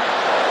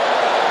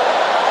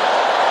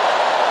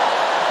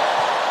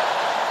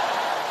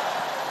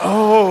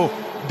 Oh,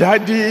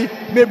 Daddy,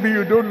 maybe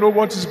you don't know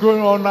what is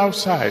going on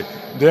outside.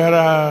 There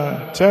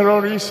are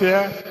terrorists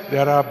here.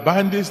 There are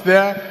bandits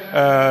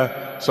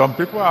there. Some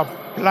people are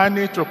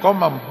planning to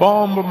come and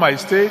bomb my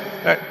state.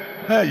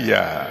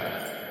 Yeah.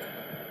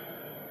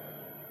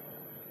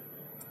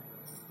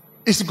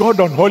 Is God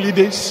on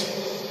holidays?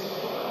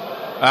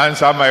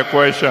 Answer my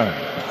question.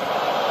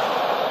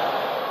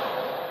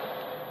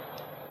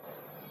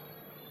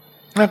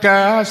 Okay,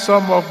 I asked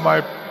some of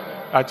my,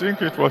 I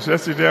think it was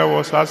yesterday, I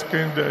was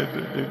asking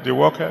the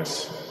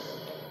workers,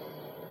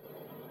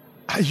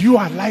 are you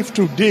alive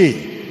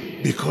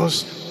today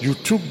because you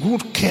took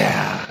good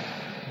care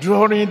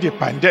during the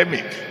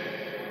pandemic?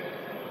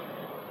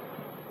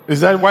 Is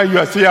that why you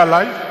are still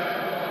alive?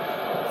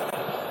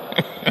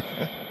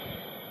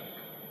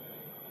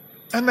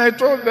 And I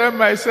told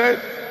them, I said,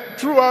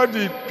 throughout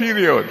the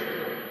period,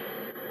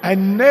 I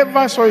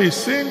never saw a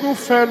single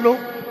fellow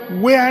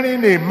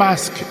wearing a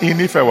mask in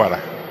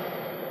Ifewara.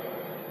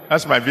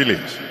 That's my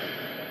village.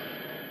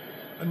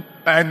 And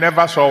I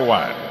never saw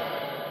one.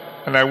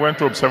 And I went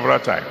home several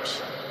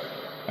times.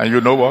 And you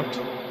know what?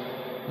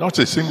 Not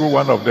a single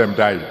one of them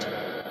died.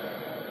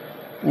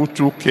 Who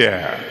took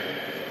care?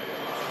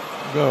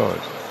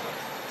 God.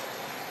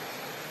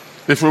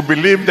 If you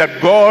believe that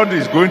God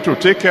is going to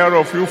take care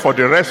of you for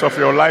the rest of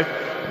your life,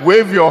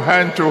 wave your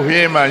hand to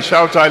him and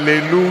shout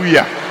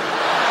hallelujah.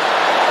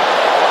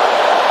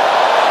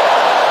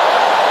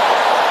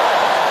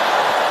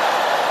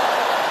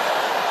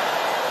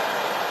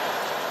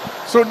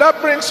 So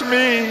that brings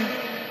me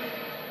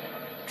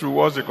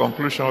towards the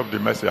conclusion of the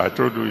message. I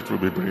told you it will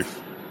be brief.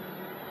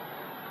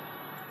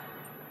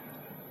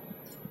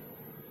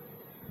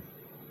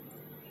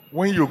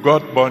 When you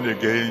got born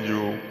again,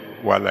 you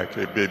were like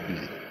a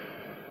baby.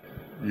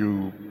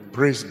 You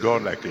praised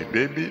God like a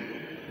baby.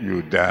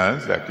 You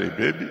danced like a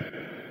baby.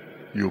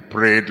 You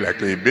prayed like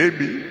a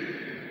baby.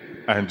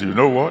 And you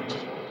know what?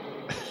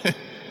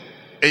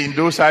 In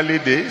those early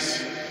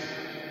days,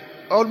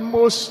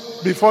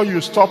 almost before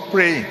you stop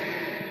praying,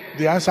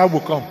 the answer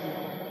will come.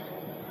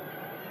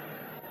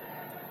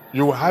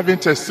 You were having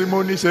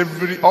testimonies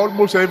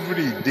almost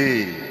every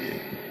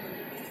day.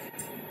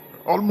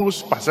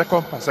 Almost per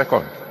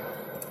second.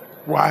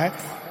 Why?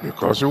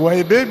 Because you were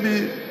a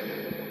baby.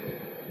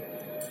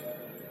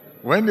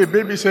 When the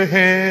baby say,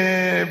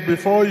 hey,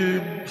 before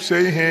you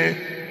say,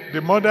 hey,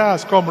 the mother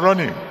has come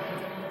running.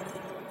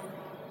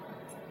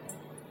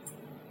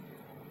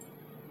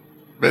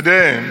 But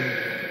then,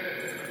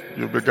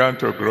 you began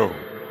to grow.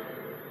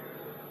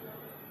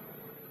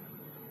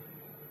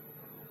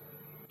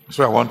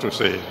 So I want to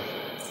say,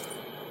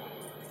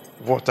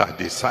 what are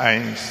the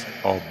signs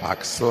of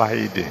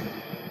backsliding?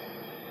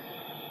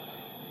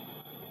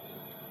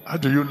 How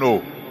do you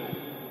know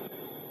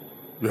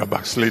you are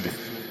backsliding?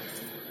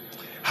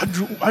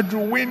 How do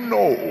we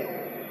know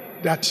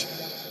that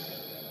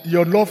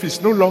your love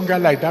is no longer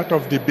like that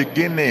of the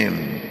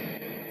beginning?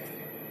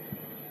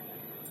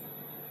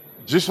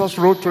 Jesus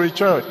wrote to a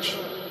church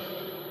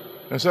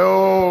and said,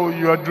 oh,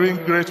 you are doing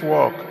great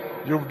work.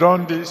 You've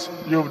done this,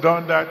 you've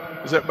done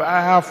that. He said, but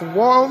I have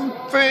one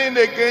thing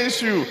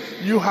against you.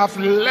 You have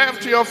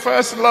left your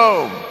first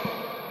love.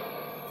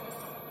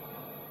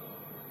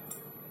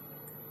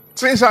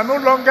 Things are no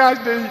longer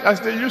as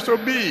they used to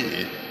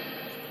be.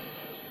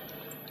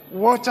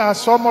 What are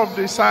some of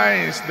the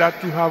signs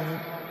that you have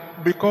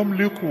become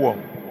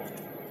lukewarm?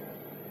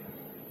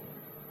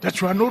 That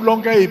you are no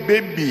longer a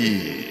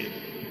baby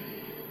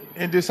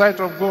in the sight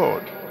of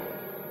God.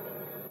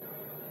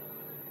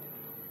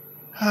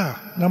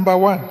 Number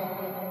one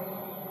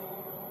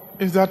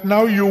is that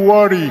now you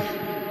worry.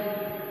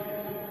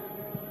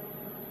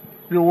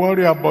 You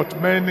worry about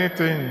many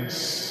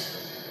things.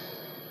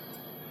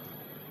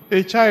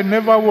 A child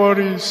never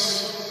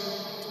worries.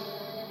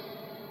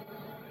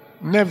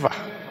 Never.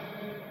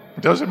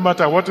 It doesn't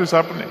matter what is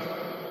happening.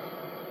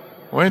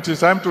 When it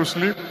is time to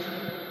sleep,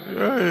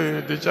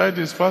 the child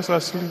is fast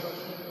asleep.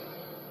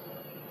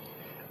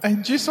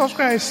 And Jesus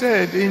Christ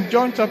said in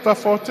John chapter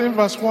 14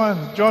 verse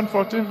 1, John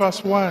 14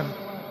 verse 1,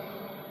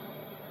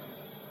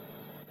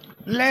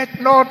 let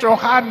not your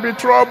heart be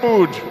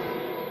troubled.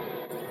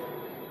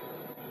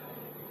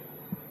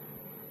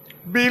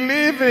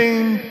 Believe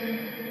in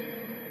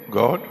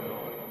God.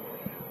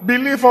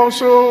 Believe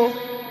also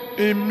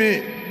in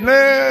me.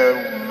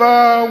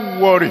 Never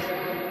worry.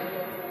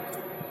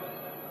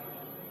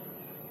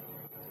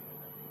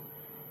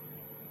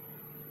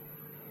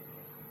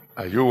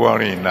 Are you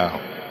worrying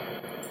now?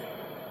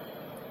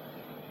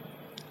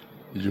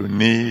 You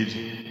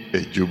need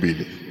a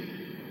jubilee.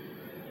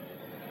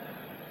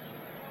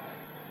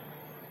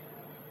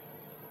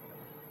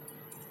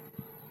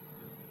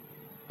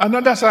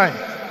 Another sign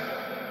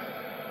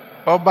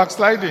of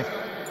backsliding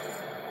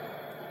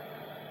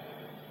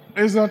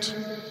is that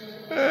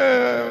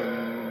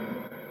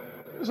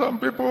some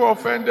people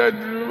offended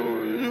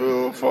you,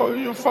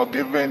 you've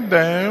forgiven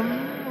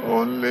them,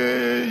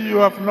 only you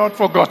have not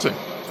forgotten.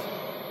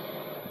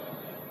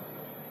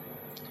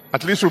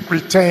 At least you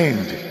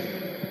pretend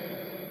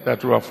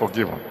that you are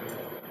forgiven.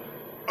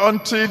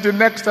 Until the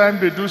next time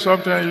they do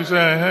something, you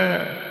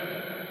say,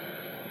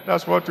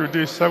 that's what you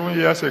did 7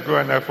 years ago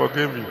and I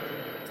forgive you.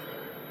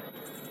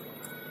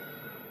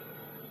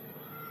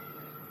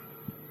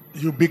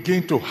 You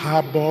begin to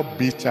harbor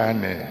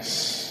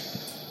bitterness.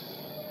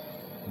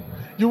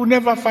 You will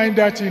never find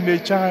that in a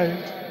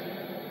child.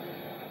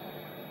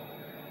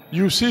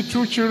 You see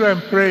two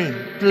children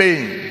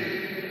playing,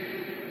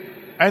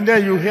 and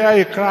then you hear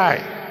a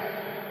cry.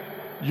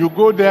 You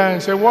go there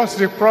and say, what's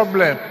the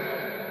problem?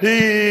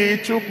 He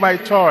took my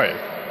toy.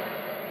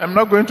 I'm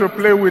not going to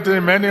play with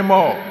him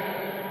anymore.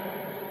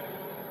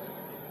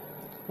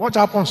 What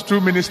happens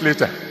 2 minutes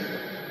later?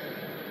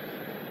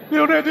 They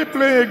already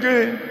play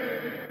again.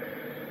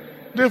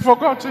 They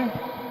forgot him.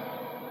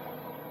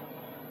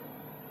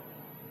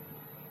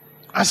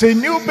 As a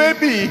new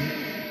baby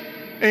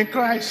in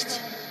Christ,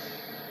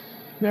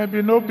 there will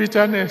be no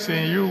bitterness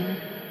in you.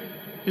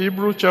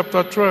 Hebrews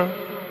chapter 12,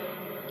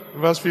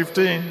 verse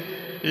 15.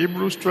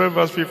 Hebrews 12,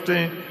 verse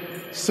 15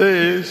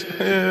 says,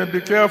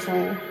 be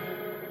careful.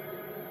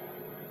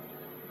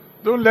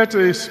 Don't let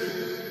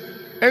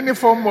any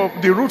form of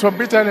the root of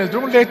bitterness,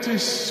 don't let it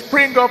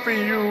spring up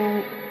in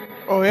you,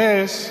 or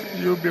else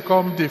you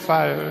become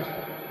defiled.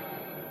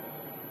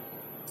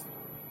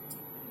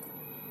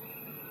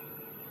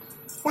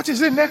 What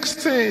is the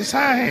next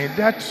sign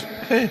that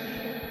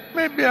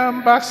maybe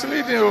I'm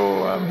backsliding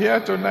or I'm here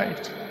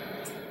tonight?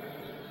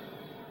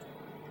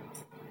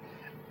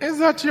 Is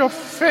that your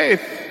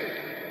faith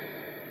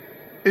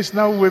is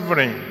now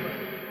wavering.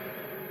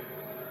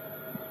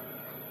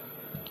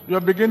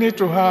 You're beginning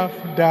to have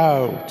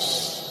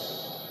doubts.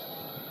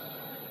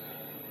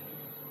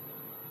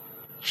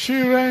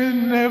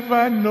 Children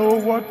never know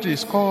what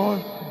is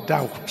called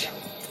doubt.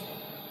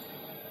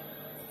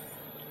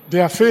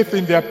 Their faith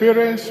in their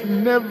parents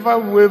never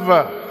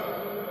waver.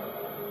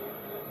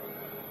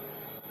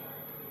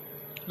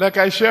 Like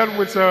I shared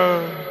with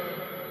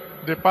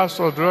the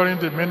pastor during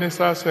the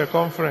ministers'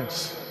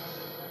 conference.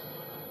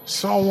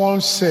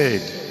 Someone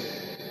said,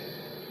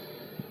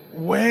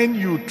 when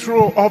you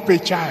throw up a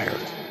child,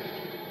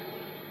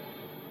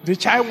 the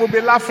child will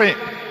be laughing,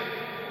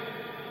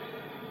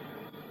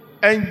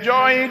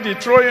 enjoying the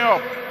throwing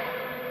up.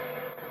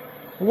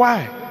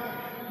 Why?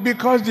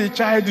 Because the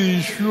child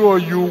is sure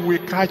you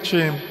will catch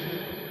him.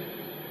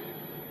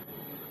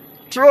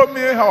 Throw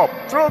me up,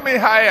 throw me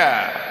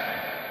higher.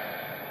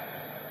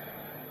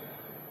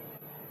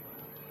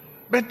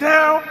 But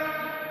now,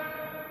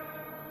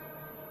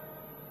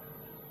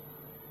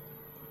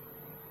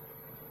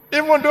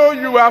 even though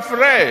you are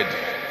afraid,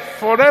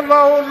 forever,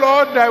 O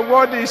Lord, thy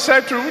word is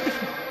settled.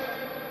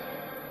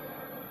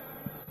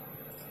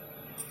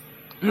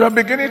 You are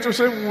beginning to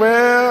say,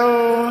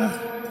 well,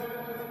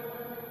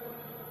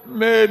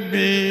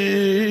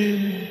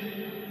 maybe,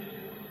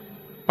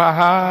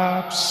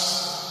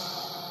 perhaps.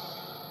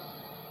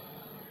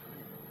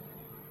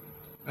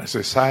 That's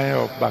a sign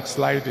of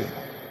backsliding.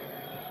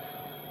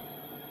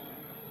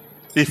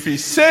 If he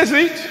says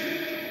it,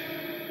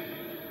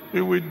 he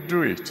will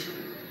do it.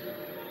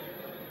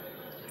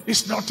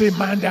 It's not a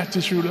man that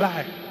he should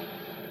lie.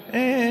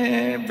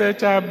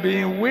 But I've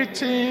been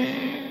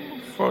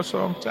waiting for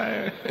some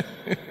time.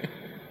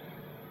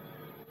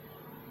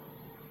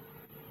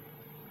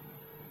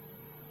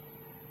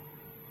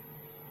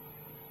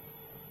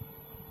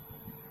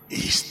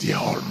 He's the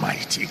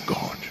Almighty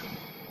God.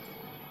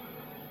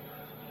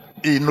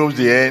 He knows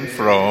the end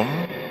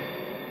from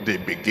the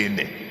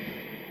beginning.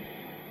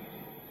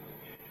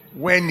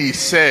 When he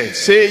said,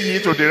 say ye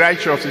to the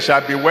righteous, it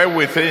shall be well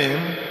with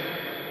him,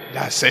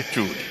 that's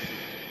settled.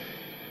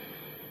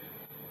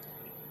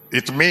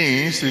 It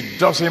means it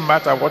doesn't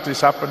matter what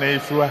is happening.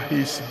 If you are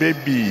his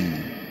baby,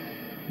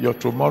 your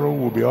tomorrow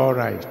will be all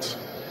right.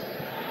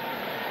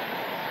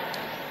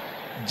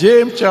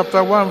 James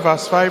chapter 1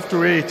 verse 5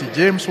 to 8.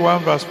 James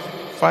 1 verse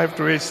 5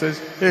 to 8 says,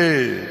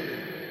 hey,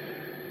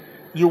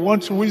 you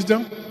want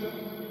wisdom?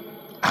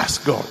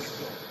 Ask God.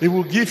 He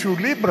will give you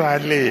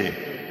liberally.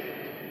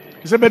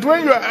 He said, but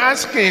when you are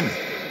asking,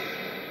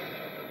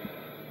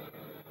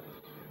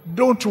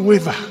 don't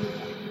waver.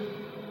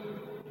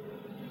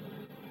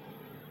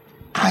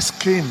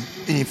 Ask him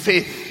in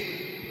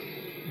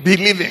faith,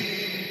 believing.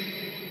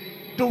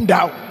 Don't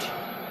doubt.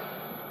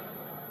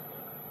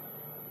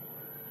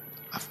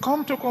 I've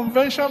come to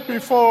convention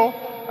before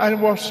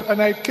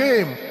and I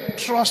came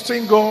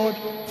trusting God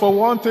for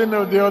one thing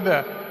or the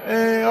other.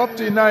 Up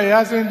till now, he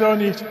hasn't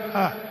done it.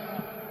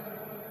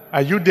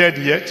 Are you dead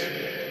yet?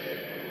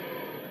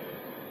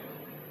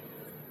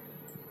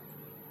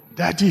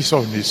 Daddy is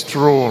on his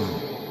throne.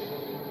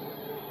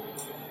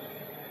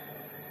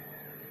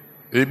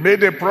 He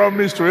made a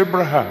promise to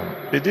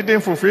Abraham. He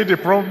didn't fulfill the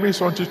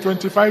promise until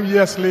 25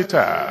 years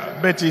later.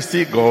 But he's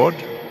still God.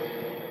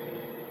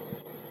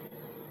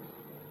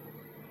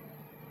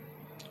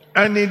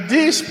 And in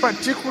this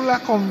particular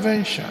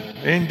convention,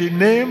 in the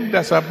name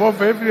that's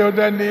above every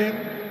other name,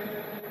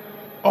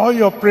 all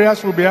your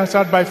prayers will be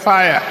answered by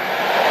fire.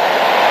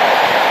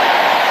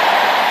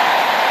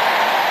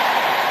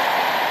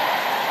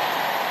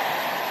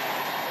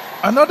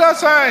 Another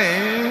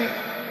sign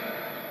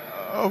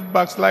of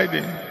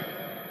backsliding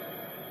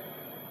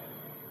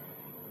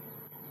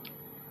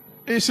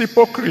is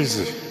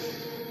hypocrisy.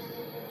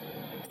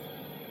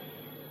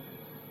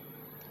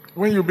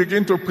 When you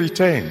begin to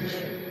pretend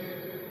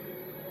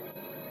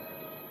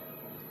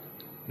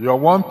you're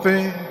one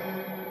thing,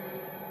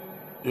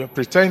 you're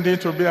pretending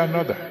to be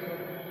another.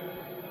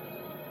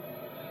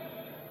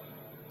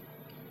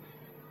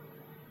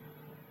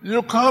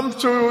 You come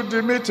to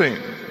the meeting.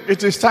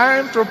 It is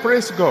time to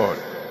praise God.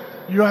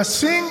 You are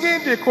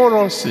singing the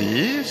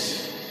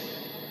choruses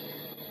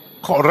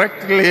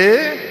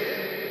correctly,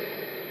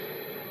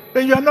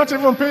 but you are not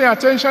even paying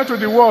attention to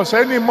the words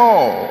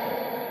anymore.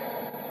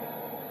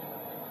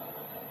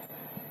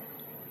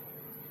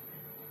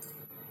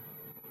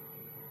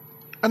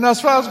 And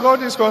as far as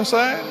God is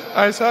concerned,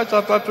 Isaiah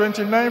chapter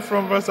 29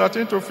 from verse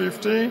 13 to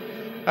 15,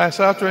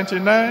 Isaiah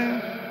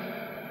 29,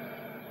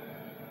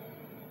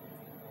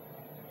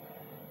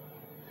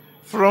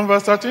 from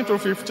verse 13 to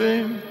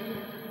 15,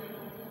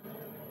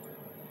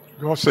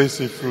 God says,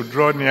 if you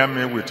draw near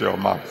me with your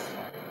mouth,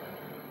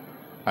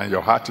 and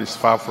your heart is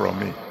far from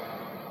me,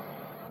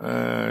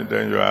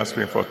 then you're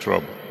asking for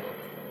trouble.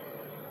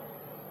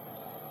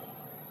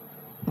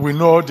 We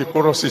know the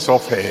chorus is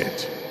off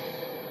head.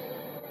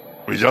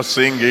 We just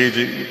sing it,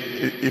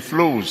 it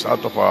flows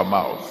out of our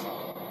mouth.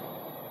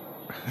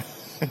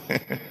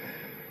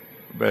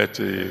 But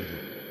it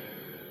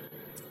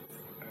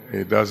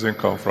doesn't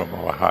come from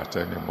our heart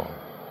anymore.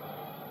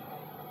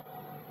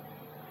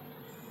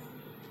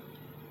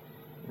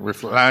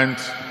 We've learned,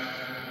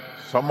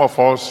 some of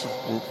us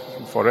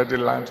have already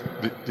learned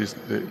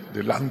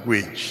the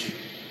language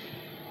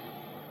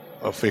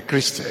of a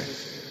Christian.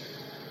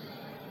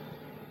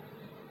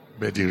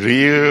 But the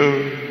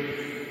real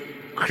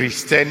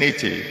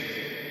Christianity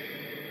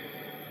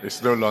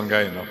is no longer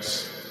in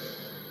us.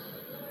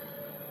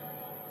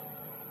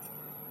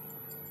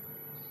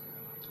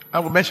 I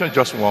will mention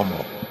just one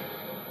more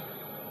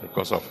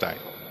because of time.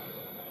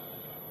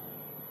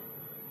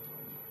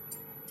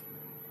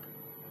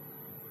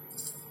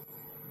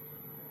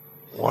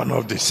 One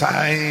of the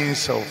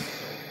signs of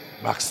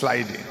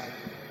backsliding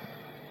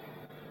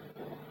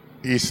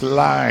is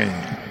lying.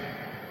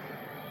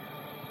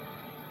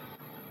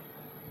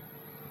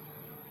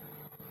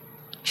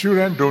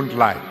 Children don't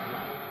lie.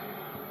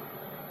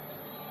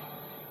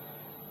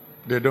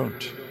 They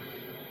don't.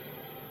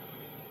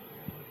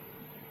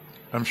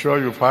 I'm sure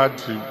you've heard,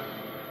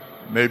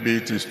 maybe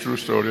it is true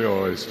story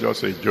or it's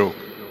just a joke,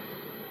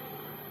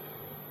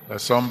 that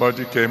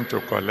somebody came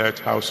to collect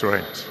house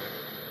rent.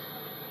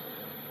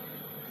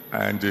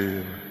 And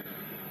the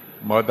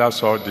mother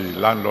saw the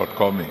landlord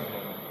coming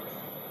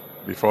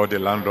before the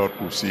landlord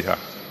could see her.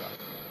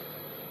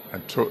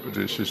 And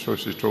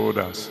she told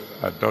us,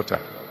 her daughter,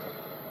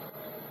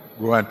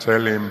 go and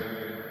tell him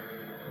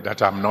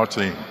that I'm not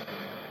in.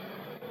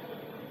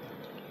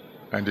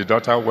 And the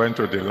daughter went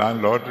to the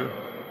landlord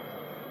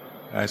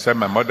and said,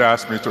 my mother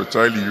asked me to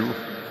tell you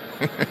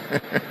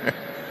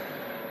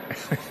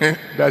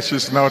that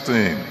she's not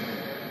in.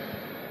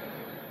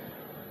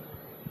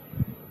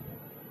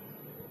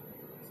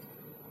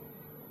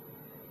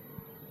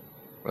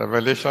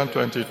 Revelation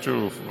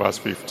 22 verse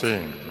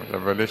 15.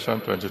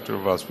 Revelation 22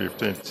 verse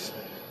 15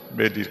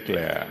 made it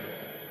clear.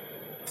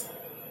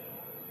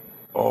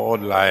 All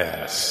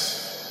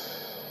liars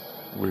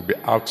will be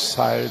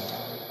outside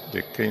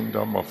the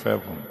kingdom of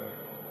heaven.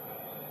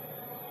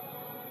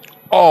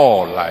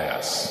 All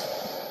liars.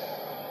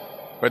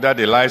 Whether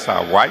the lies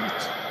are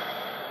white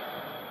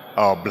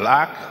or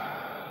black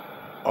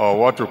or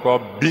what we call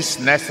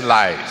business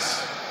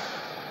lies.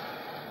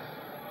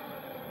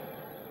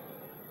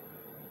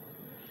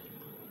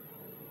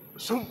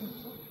 So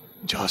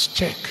just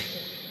check.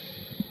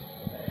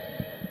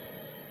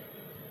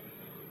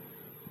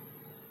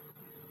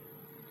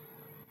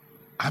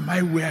 Am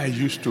I where I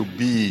used to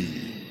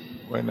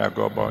be when I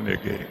got born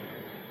again?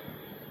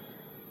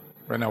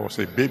 When I was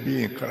a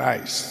baby in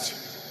Christ?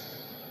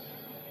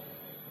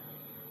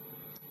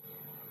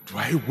 Do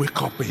I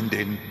wake up in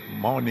the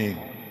morning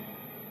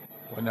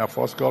when I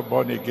first got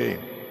born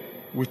again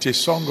with a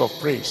song of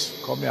praise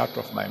coming out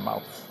of my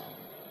mouth?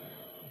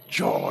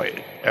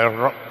 Joy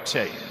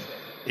erupting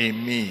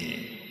in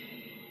me.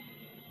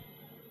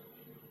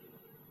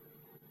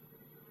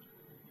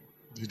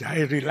 Did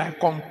I rely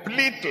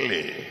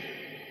completely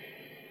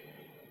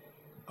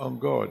on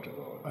God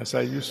as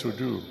I used to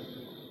do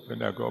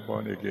when I got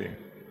born again?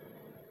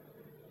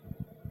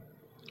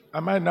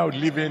 Am I now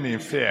living in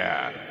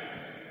fear?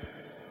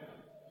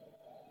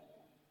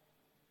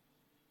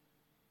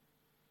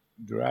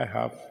 Do I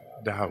have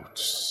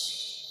doubts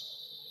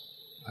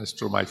as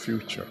to my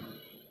future?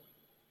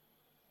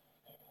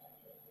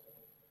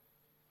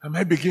 Am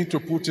I beginning to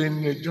put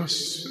in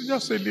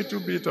just a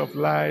little bit of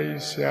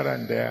lies here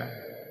and there?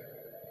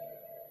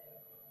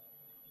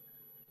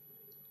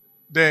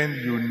 Then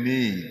you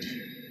need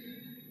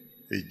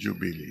a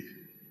jubilee.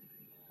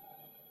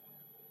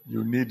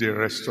 You need a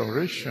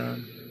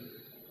restoration.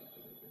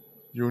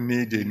 You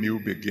need a new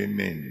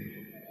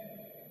beginning.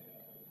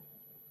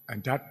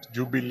 And that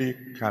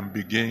jubilee can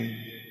begin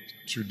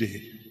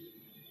today.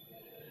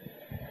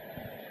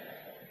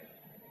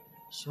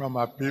 So I'm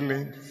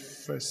appealing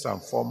first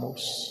and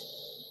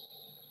foremost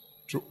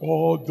to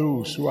all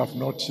those who have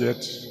not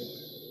yet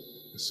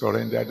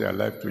surrendered their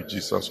life to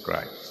Jesus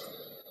Christ.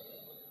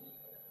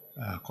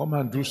 Come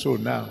and do so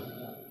now.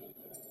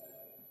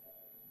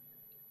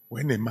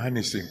 When a man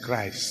is in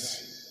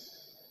Christ,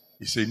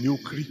 he's a new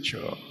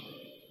creature.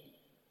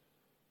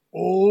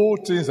 All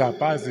things are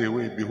passed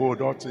away.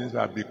 Behold, all things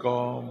have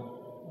become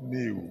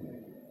new.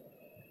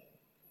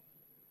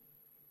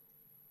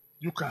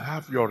 You can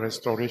have your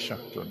restoration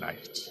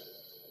tonight.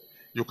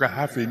 You can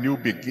have a new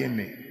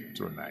beginning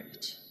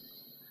tonight.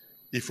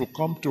 If you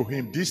come to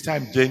him, this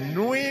time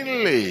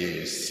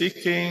genuinely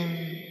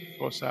seeking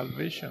for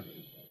salvation.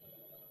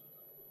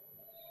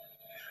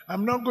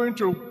 I'm not going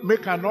to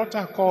make an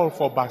altar call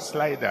for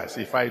backsliders.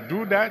 If I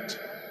do that,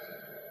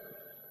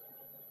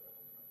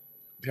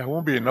 there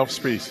won't be enough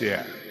space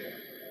here.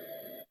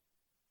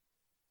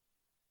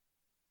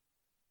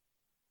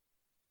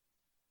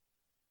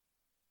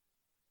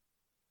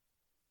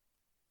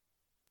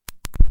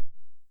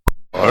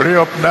 Hurry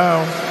up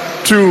now.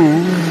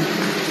 2.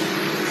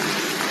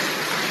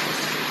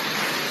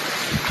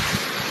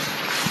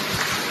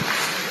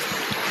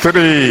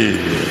 3.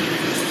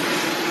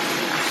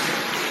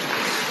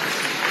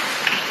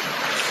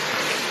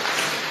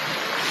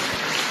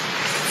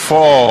 4.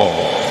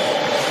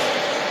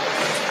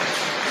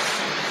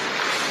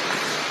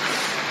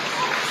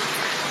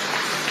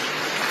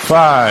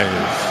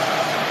 5.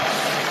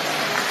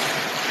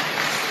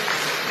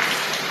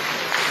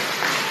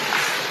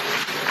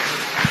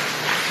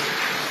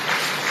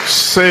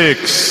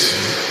 6.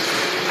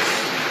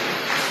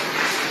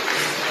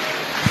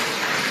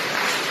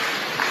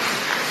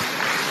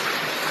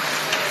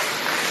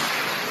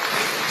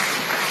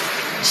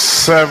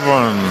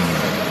 7.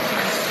 8.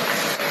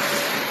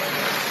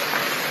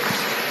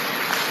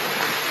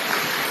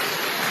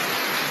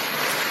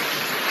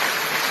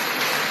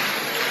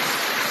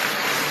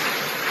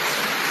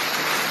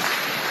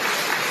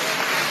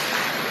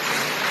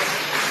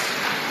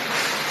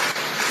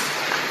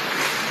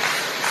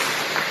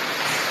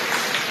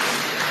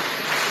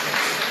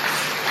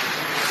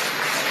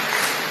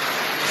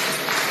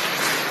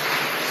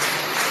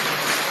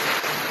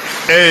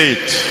 8.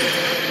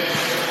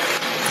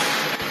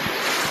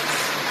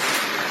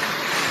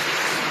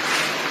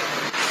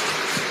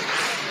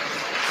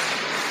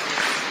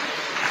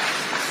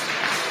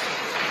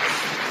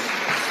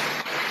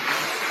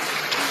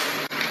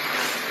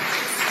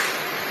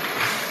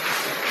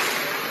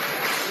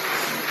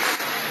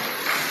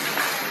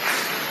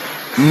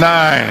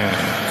 Nine.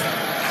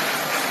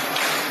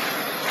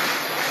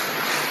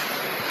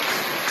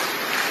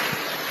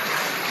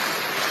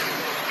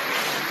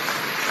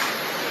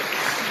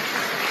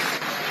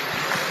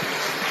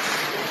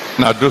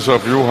 Now those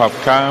of you who have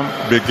come,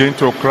 begin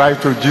to cry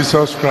to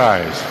Jesus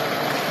Christ.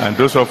 And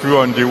those of you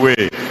on the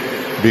way,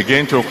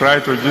 begin to cry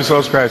to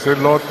Jesus Christ. Say,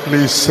 Lord,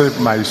 please save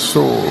my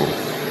soul.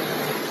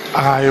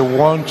 I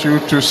want you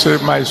to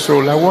save my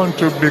soul. I want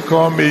to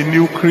become a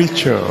new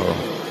creature.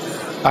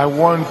 I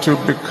want to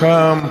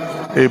become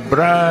a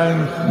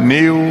brand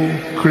new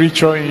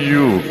creature in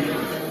you.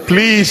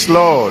 Please,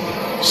 Lord,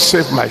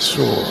 save my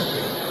soul.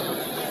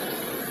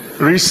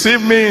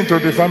 Receive me into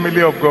the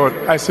family of God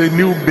as a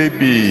new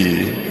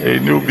baby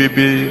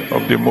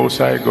of the Most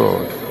High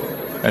God.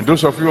 And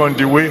those of you on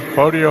the way,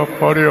 hurry up,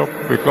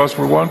 because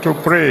we want to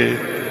pray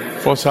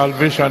for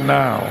salvation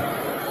now.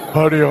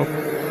 Hurry up.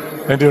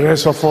 And the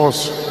rest of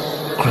us,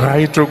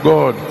 cry to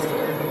God.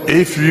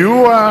 If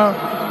you are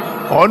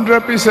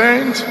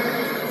 100%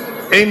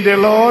 in the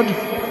Lord,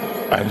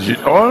 and you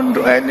don't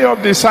do any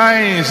of the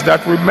signs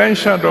that we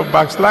mentioned of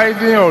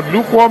backsliding or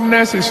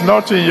lukewarmness is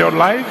not in your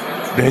life,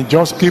 then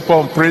just keep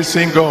on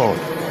praising God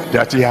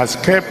that He has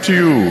kept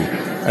you.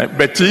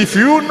 But if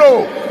you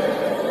know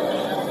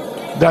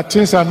that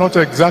things are not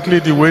exactly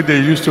the way they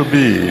used to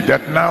be,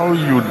 that now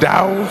you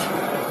doubt,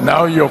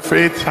 now your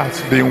faith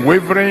has been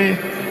wavering,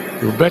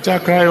 you better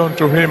cry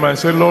unto Him and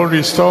say, Lord,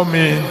 restore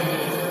me.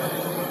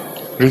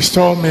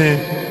 Restore me.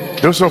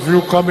 Those of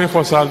you coming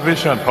for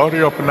salvation,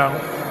 hurry up now,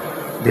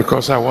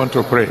 because I want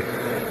to pray.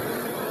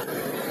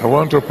 I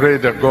want to pray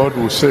that God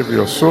will save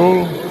your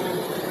soul,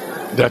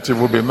 that He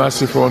will be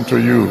merciful unto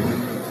you,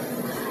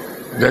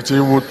 that He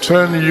will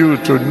turn you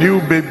to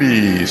new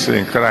babies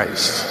in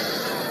Christ,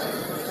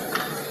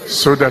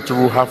 so that you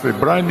will have a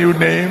brand new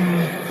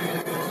name,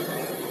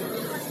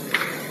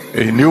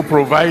 a new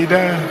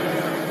provider,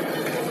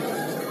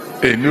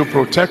 a new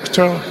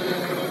protector,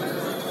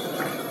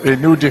 a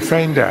new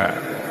defender,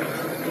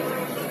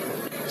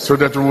 so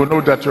that you will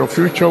know that your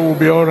future will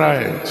be all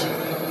right.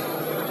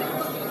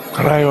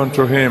 Cry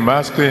unto Him,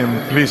 ask Him,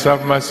 please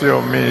have mercy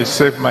on me,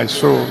 save my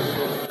soul.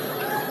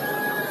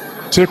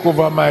 Take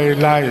over my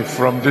life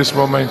from this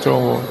moment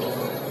onward.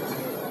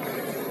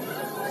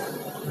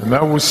 And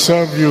I will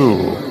serve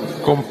you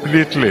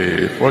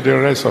completely for the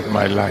rest of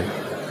my life.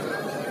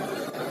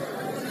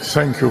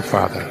 Thank you,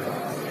 Father.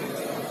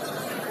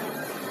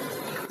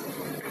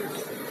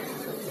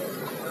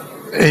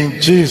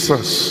 In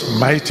Jesus'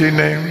 mighty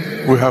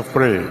name we have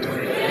prayed.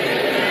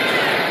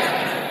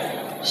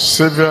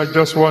 Savior, I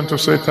just want to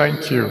say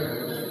thank you.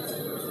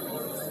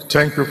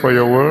 Thank you for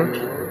your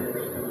word.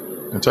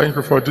 And thank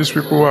you for these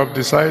people who have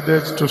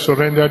decided to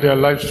surrender their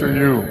lives to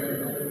you.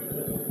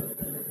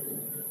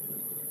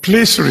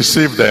 Please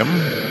receive them.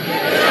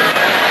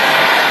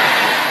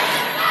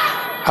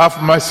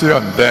 Have mercy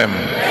on them.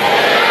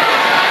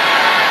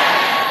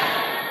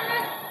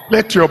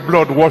 Let your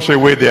blood wash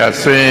away their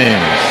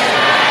sins.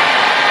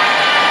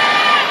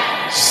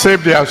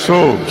 Save their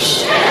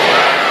souls.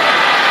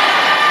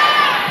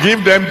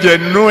 Give them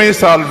genuine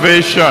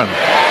salvation.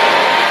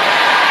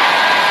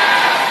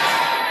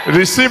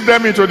 Receive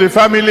them into the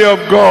family of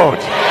God.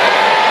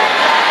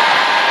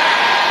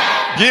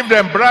 Give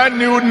them brand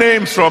new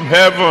names from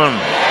heaven.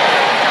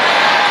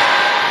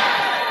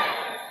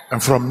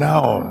 And from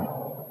now on,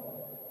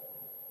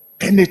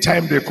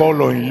 anytime they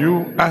call on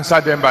you,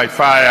 answer them by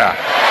fire.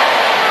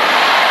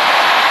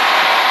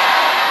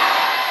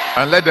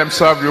 And let them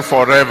serve you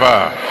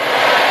forever.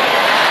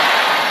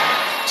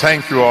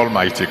 Thank you,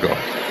 Almighty God.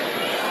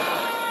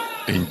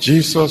 In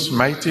Jesus'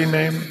 mighty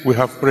name we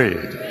have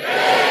prayed.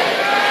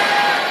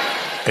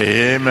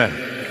 Amen.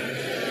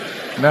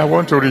 Now I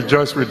want to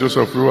rejoice with those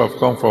of you who have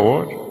come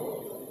forward,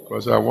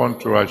 because I want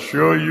to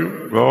assure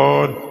you,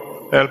 God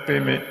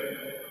helping me,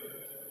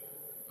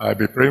 I'll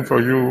be praying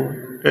for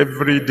you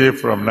every day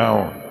from now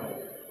on.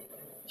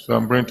 So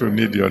I'm going to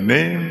need your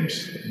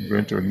names, I'm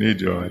going to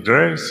need your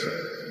address,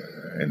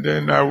 and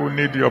then I will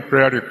need your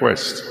prayer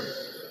request.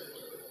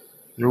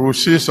 You will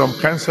see some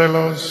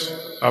counselors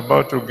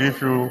about to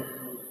give you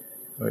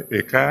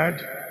a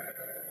card.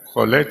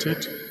 Collect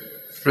it,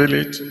 fill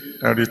it,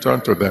 and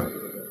return to them.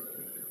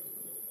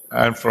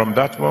 And from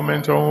that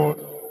moment on,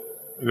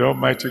 the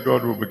Almighty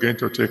God will begin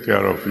to take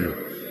care of you.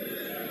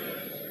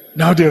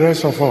 Now the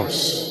rest of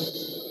us.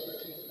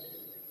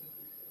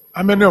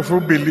 How many of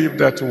you believe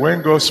that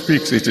when God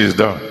speaks, it is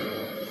done?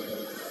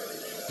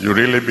 You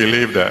really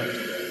believe that?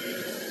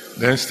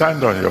 Then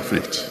stand on your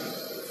feet.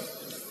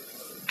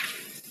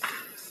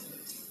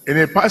 In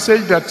a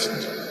passage that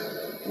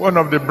one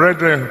of the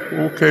brethren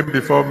who came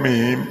before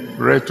me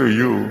read to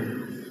you,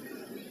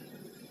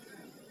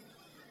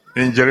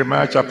 in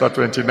Jeremiah chapter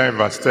 29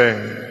 verse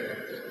 10,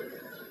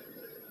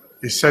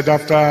 He said,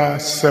 after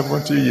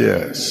 70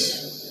 years,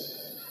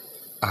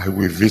 I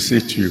will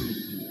visit you.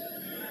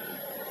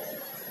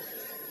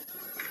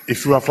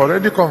 If you have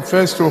already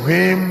confessed to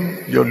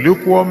him your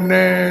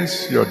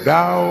lukewarmness, your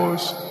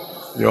doubts,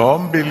 your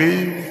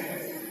unbelief,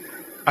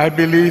 I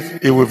believe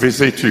he will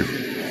visit you.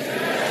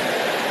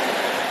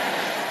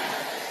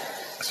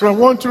 So I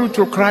want you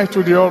to cry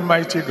to the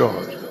Almighty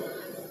God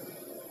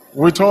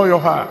with all your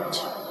heart.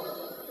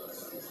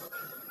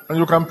 And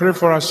you can pray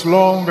for as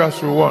long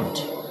as you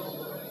want.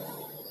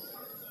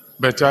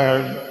 But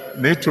I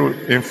need to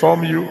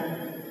inform you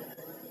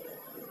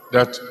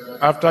that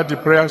after the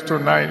prayers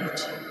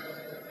tonight,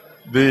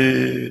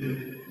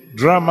 the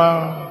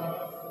drama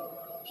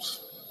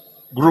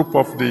group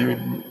of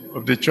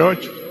the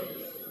church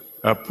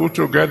put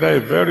together a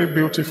very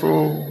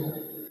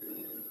beautiful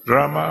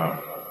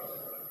drama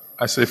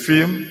as a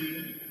film,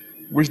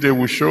 which they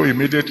will show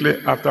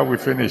immediately after we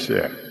finish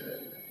here.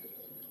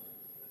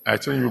 I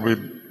think you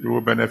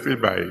will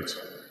benefit by it.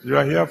 You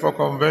are here for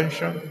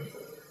convention.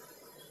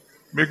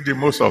 Make the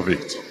most of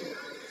it.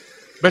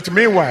 But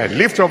meanwhile,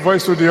 lift your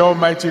voice to the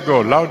Almighty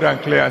God, loud and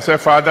clear, and say,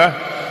 Father,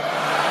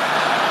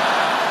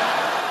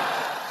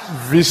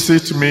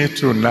 visit me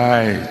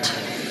tonight.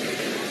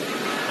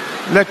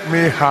 Let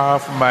me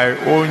have my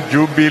own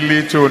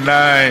jubilee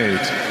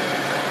tonight.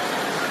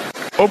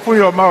 Open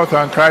your mouth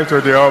and cry to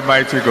the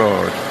Almighty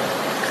God.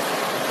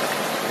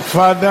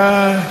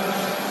 Father,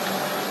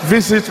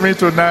 visit me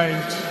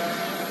tonight.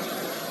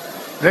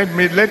 Let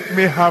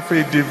me have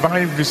a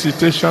divine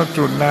visitation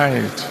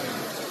tonight.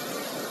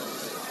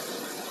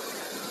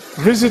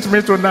 Visit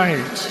me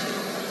tonight.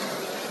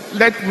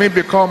 Let me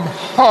become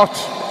hot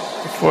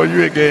for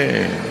you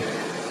again.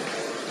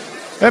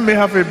 Let me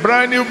have a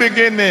brand new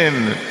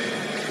beginning,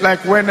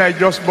 like when I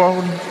just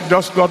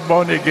got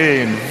born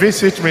again.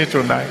 Visit me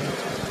tonight.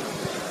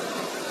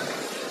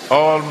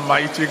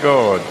 Almighty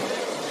God,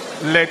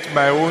 let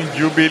my own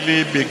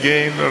jubilee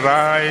begin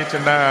right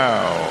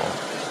now.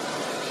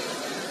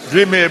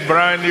 Give me a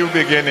brand new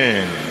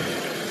beginning.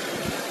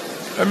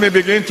 Let me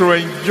begin to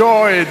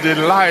enjoy the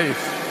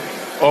life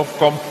of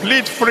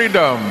complete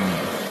freedom,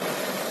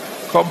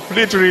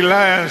 complete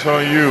reliance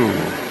on you.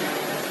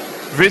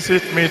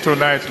 Visit me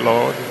tonight,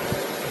 Lord.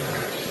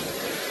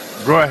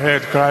 Go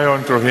ahead, cry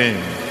unto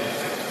him.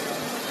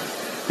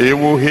 He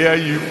will hear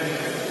you,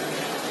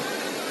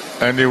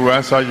 and he will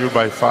answer you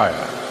by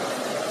fire.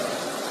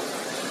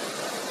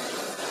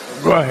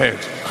 Go ahead,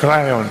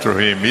 cry unto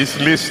him. He's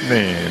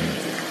listening.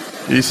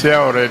 He's here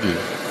already.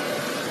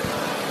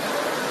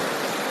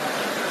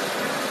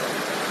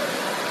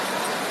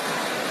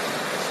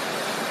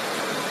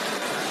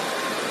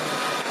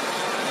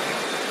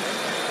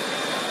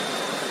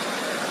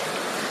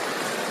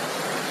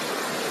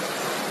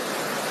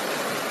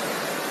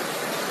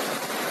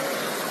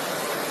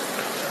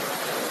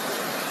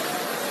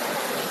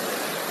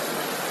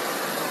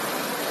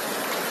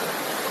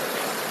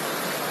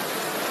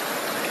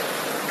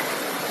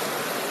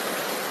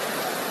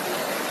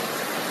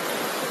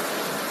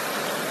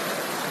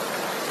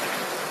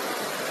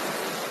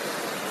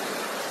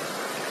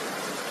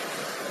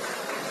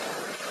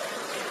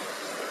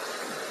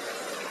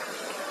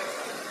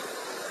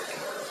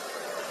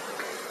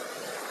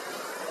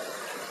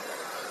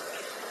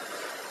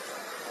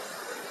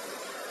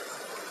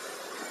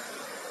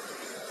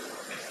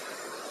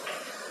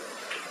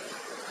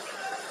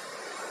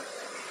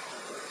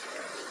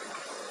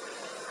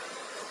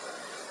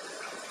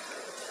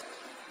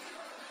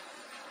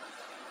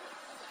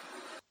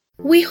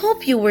 We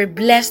hope you were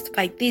blessed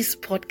by this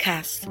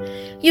podcast.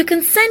 You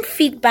can send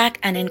feedback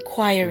and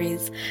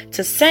inquiries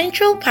to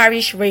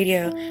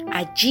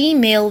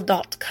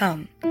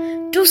centralparishradio@gmail.com.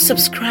 Do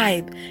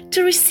subscribe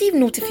to receive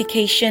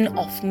notification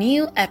of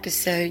new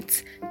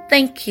episodes.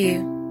 Thank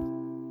you.